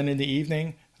 Then in the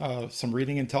evening, some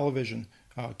reading and television,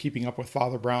 keeping up with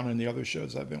Father Brown and the other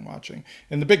shows I've been watching.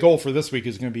 And the big goal for this week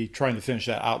is going to be trying to finish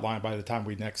that outline by the time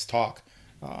we next talk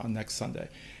on next Sunday.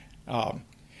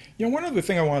 One other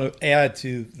thing I want to add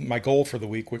to my goal for the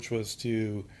week, which was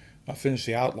to finish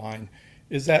the outline,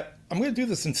 is that I'm going to do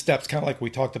this in steps, kind of like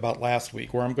we talked about last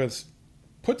week, where I'm going to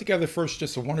put together first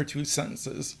just 1 or 2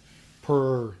 sentences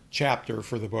per chapter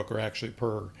for the book, or actually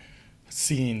per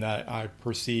scene that I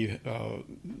perceive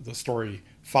the story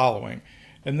following.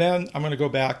 And then I'm going to go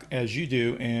back, as you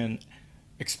do, and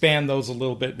expand those a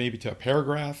little bit, maybe to a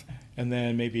paragraph, and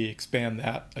then maybe expand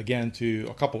that again to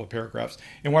a couple of paragraphs.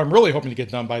 And what I'm really hoping to get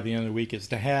done by the end of the week is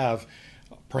to have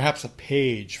perhaps a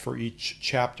page for each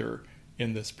chapter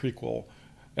in this prequel,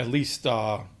 at least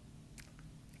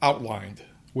outlined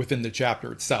within the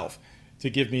chapter itself to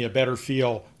give me a better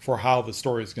feel for how the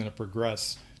story is going to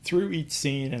progress through each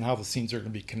scene and how the scenes are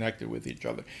going to be connected with each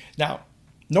other. Now,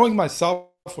 knowing myself,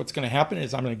 what's going to happen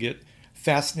is I'm going to get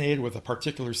fascinated with a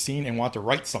particular scene and want to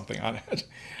write something on it.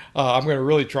 I'm going to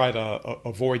really try to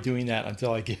avoid doing that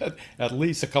until I get at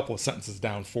least a couple of sentences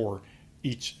down for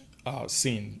each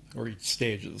scene or each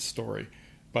stage of the story.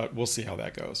 But we'll see how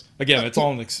that goes. Again, it's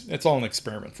all an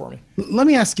experiment for me. Let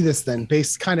me ask you this then,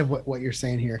 based kind of what you're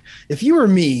saying here. If you were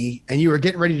me and you were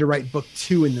getting ready to write book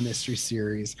 2 in the mystery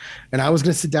series, and I was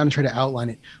going to sit down and try to outline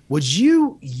it, would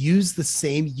you use the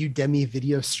same Udemy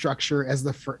video structure as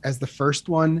the first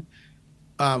one?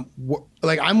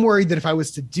 Like, I'm worried that if I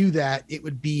was to do that, it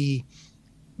would be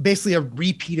basically a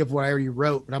repeat of what I already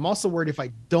wrote. But I'm also worried if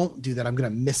I don't do that, I'm going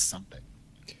to miss something.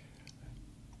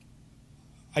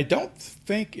 I don't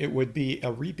think it would be a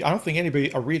repeat. I don't think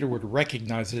a reader would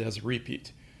recognize it as a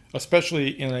repeat,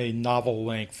 especially in a novel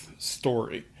length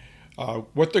story.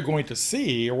 What they're going to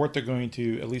see, or what they're going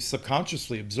to at least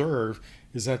subconsciously observe,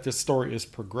 is that this story is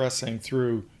progressing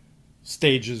through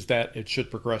stages that it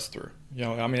should progress through.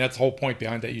 I mean, that's the whole point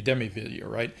behind that Udemy video,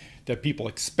 right? That people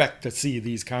expect to see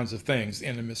these kinds of things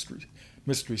in a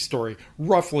mystery story,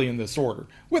 roughly in this order.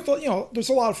 With there's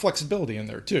a lot of flexibility in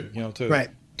there too.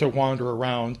 To wander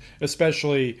around,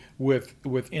 especially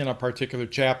within a particular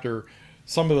chapter.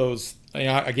 Some of those,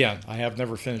 again, I have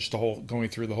never finished going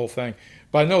through the whole thing,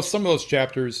 but I know some of those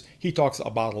chapters he talks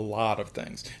about a lot of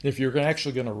things. If you're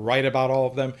actually going to write about all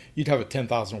of them, you'd have a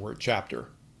 10,000 word chapter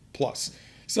plus.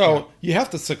 So you have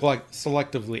to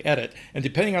selectively edit, and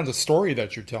depending on the story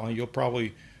that you're telling, you'll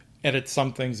probably edit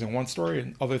some things in one story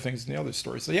and other things in the other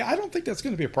story. So I don't think that's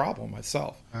going to be a problem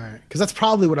myself. All right, because that's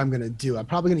probably what I'm going to do. I'm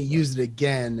probably going to use it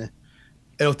again.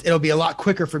 It'll be a lot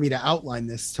quicker for me to outline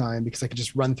this time because I can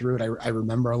just run through it. I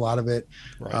remember a lot of it.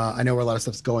 Right. I know where a lot of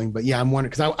stuff's going, but I'm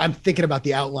wondering because I'm thinking about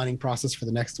the outlining process for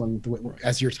the next one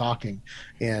as you're talking,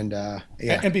 and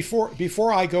And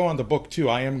before I go on to book 2,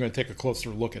 I am going to take a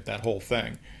closer look at that whole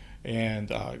thing, and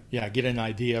get an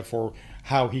idea for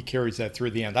how he carries that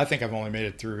through the end. I think I've only made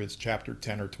it through his chapter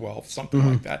 10 or 12, something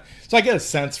like that. So I get a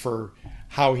sense for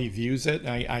how he views it.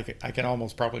 And I can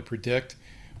almost probably predict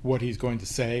what he's going to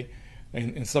say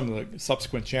in some of the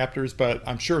subsequent chapters, but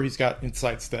I'm sure he's got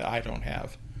insights that I don't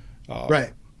have.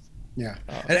 Right. Yeah.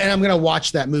 And I'm going to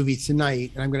watch that movie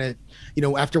tonight. And I'm going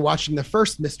to, after watching the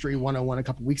first Mystery 101 a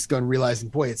couple weeks ago and realizing,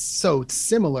 boy, it's so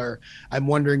similar. I'm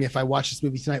wondering if I watch this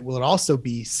movie tonight, will it also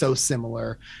be so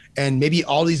similar? And maybe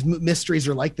all these mysteries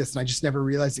are like this. And I just never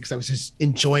realized it because I was just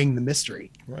enjoying the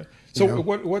mystery. Right. So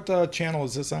what channel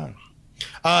is this on?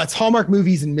 It's Hallmark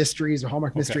Movies and Mysteries, or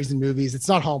Hallmark Mysteries and Movies. It's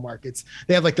not Hallmark.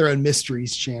 They have like their own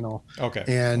mysteries channel. Okay.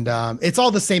 And it's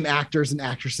all the same actors and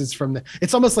actresses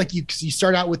it's almost like you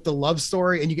start out with the love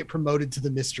story and you get promoted to the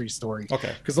mystery story.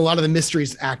 Okay. Because a lot of the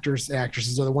mysteries actors and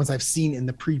actresses are the ones I've seen in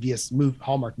the previous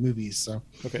Hallmark movies. So.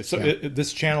 Okay. So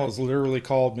this channel is literally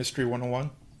called Mystery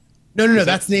 101? No.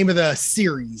 That's the name of the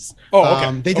series. Oh,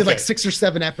 okay. They did like 6 or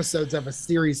 7 episodes of a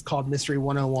series called Mystery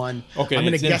 101. Okay. I'm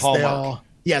going to guess Hallmark. they all.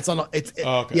 Yeah, it's on.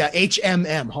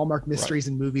 HMM, Hallmark Mysteries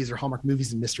and Movies, or Hallmark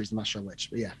Movies and Mysteries. I'm not sure which,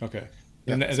 but yeah. Okay.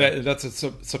 And that's a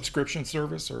subscription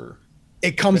service, or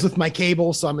it comes with my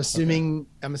cable, so I'm assuming. Okay.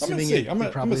 I'm assuming. I'm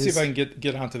gonna see if I can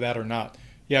get onto that or not.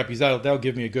 Yeah, because that'll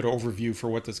give me a good overview for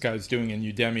what this guy's doing in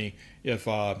Udemy.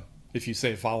 If you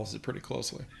say it follows it pretty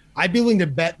closly. I'd be willing to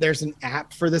bet there's an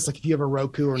app for this. Like if you have a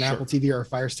Roku or an Apple TV or a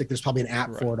Fire Stick, there's probably an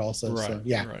app for it also. Right. So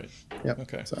yeah. Right. Yep.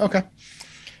 Okay. So, okay.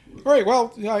 All right.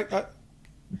 Well, I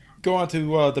go on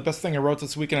to the best thing I wrote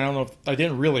this week, and I don't know if I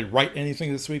didn't really write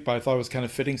anything this week, but I thought it was kind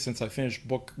of fitting since I finished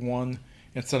book 1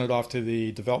 and sent it off to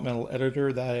the developmental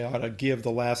editor that I ought to give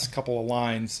the last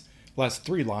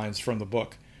 3 lines from the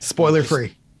book. Spoiler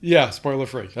free. Yeah, spoiler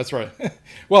free. That's right.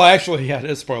 Well, actually, it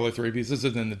is spoiler free because this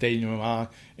is in the denouement,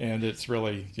 and it's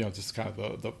really just kind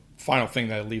of the final thing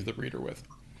that I leave the reader with.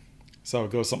 So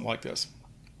it goes something like this.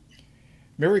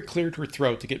 Mary cleared her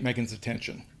throat to get Megan's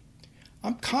attention.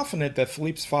 I'm confident that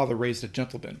Philippe's father raised a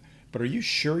gentleman, but are you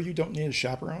sure you don't need a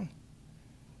chaperone?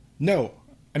 No.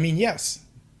 I mean, yes.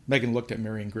 Megan looked at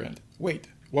Mary and grinned. Wait,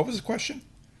 what was the question?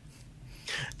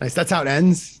 Nice. That's how it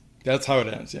ends. That's how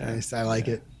it ends, yeah. Nice. I like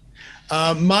it.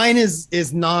 Mine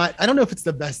is not, I don't know if it's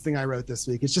the best thing I wrote this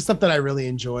week. It's just something I really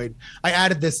enjoyed. I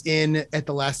added this in at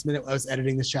the last minute. I was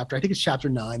editing this chapter. I think it's chapter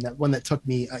 9, that one that took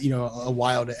me, a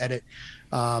while to edit.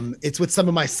 It's with some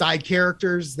of my side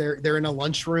characters. They're in a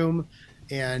lunchroom.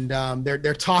 And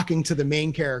they're talking to the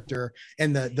main character,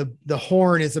 and the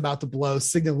horn is about to blow,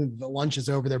 signaling that the lunch is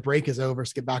over, their break is over,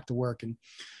 so get back to work. And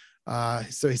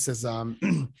So he says,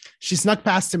 she snuck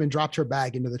past him and dropped her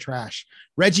bag into the trash.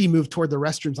 Reggie moved toward the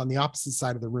restrooms on the opposite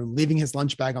side of the room, leaving his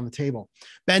lunch bag on the table.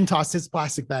 Ben tossed his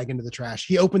plastic bag into the trash.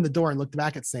 He opened the door and looked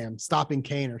back at Sam, stopping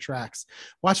Kay in her tracks.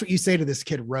 Watch what you say to this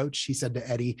kid, Roach, he said to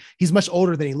Eddie. He's much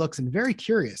older than he looks and very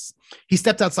curious. He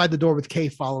stepped outside the door with Kay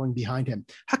following behind him.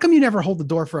 How come you never hold the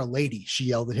door for a lady? She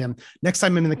yelled at him. Next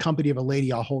time I'm in the company of a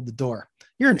lady, I'll hold the door.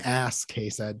 You're an ass, Kay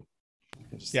said.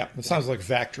 Yeah, it sounds like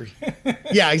factory.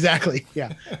 Yeah, exactly.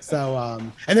 Yeah. So,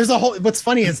 and there's a whole, what's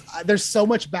funny is there's so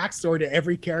much backstory to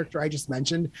every character I just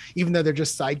mentioned, even though they're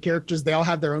just side characters, they all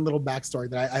have their own little backstory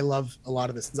that I love a lot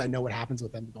of this because I know what happens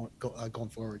with them going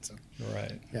forward. So,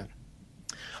 right. Yeah.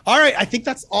 All right. I think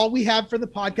that's all we have for the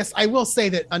podcast. I will say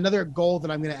that another goal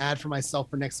that I'm going to add for myself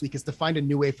for next week is to find a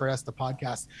new way for us to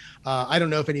podcast. I don't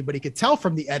know if anybody could tell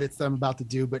from the edits that I'm about to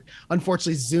do, but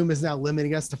unfortunately Zoom is now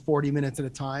limiting us to 40 minutes at a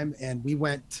time. And we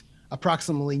went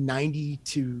approximately 90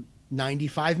 to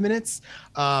 95 minutes.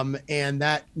 And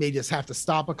that may just have to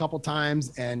stop a couple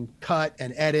times and cut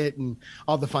and edit and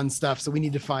all the fun stuff. So we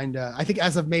need to find, I think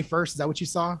as of May 1st, is that what you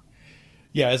saw?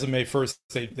 Yeah, as of May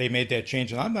 1st, they made that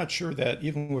change. And I'm not sure that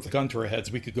even with a gun to our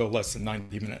heads, we could go less than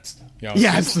 90 minutes. You know?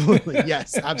 Yeah, absolutely.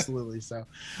 Yes, absolutely. So,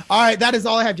 all right, that is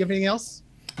all I have. Do you have anything else?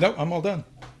 No, I'm all done.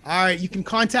 All right, you can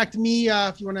contact me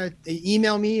if you want to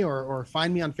email me or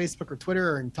find me on Facebook or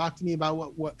Twitter and talk to me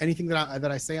about what anything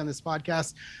that I say on this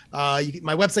podcast.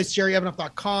 My website's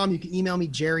jerryevanoff.com. You can email me,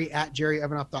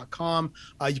 jerry@jerryevanoff.com.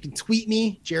 You can tweet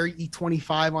me,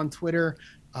 jerrye25 on Twitter.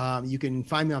 You can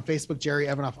find me on Facebook, Jerry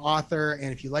Evanoff Author.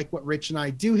 And if you like what Rich and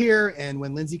I do here, and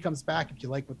when Lindsay comes back, if you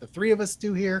like what the three of us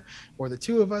do here, or the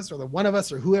two of us, or the one of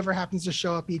us, or whoever happens to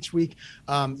show up each week,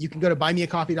 you can go to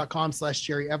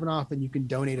buymeacoffee.com/Jerry Evanoff, and you can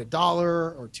donate $1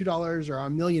 or $2 or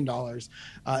 $1 million.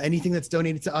 Anything that's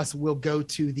donated to us will go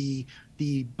to the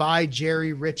Buy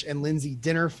Jerry, Rich, and Lindsay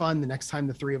Dinner Fund the next time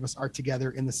the three of us are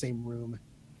together in the same room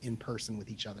in person with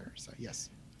each other. So, yes.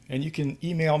 And you can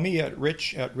email me at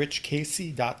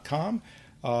rich@richcasey.com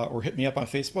or hit me up on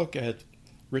Facebook at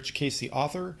Rich Casey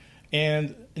Author.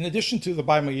 And in addition to the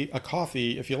Buy Me a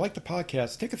Coffee, if you like the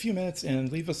podcast, take a few minutes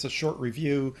and leave us a short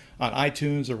review on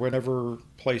iTunes or whatever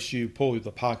place you pull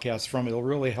the podcast from. It'll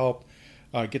really help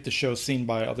get the show seen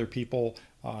by other people.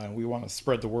 And we want to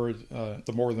spread the word,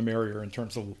 the more the merrier in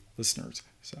terms of listeners.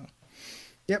 So,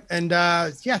 yep. And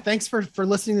thanks for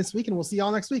listening this week, and we'll see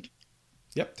y'all next week.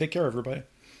 Yep. Take care, everybody.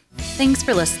 Thanks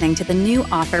for listening to the New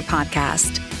Author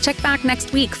Podcast. Check back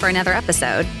next week for another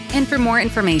episode. And for more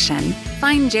information,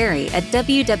 find Jerry at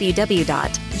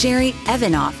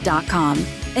www.jerryevanoff.com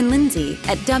and Lindsay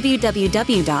at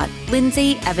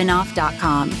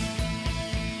www.lindsayevanoff.com.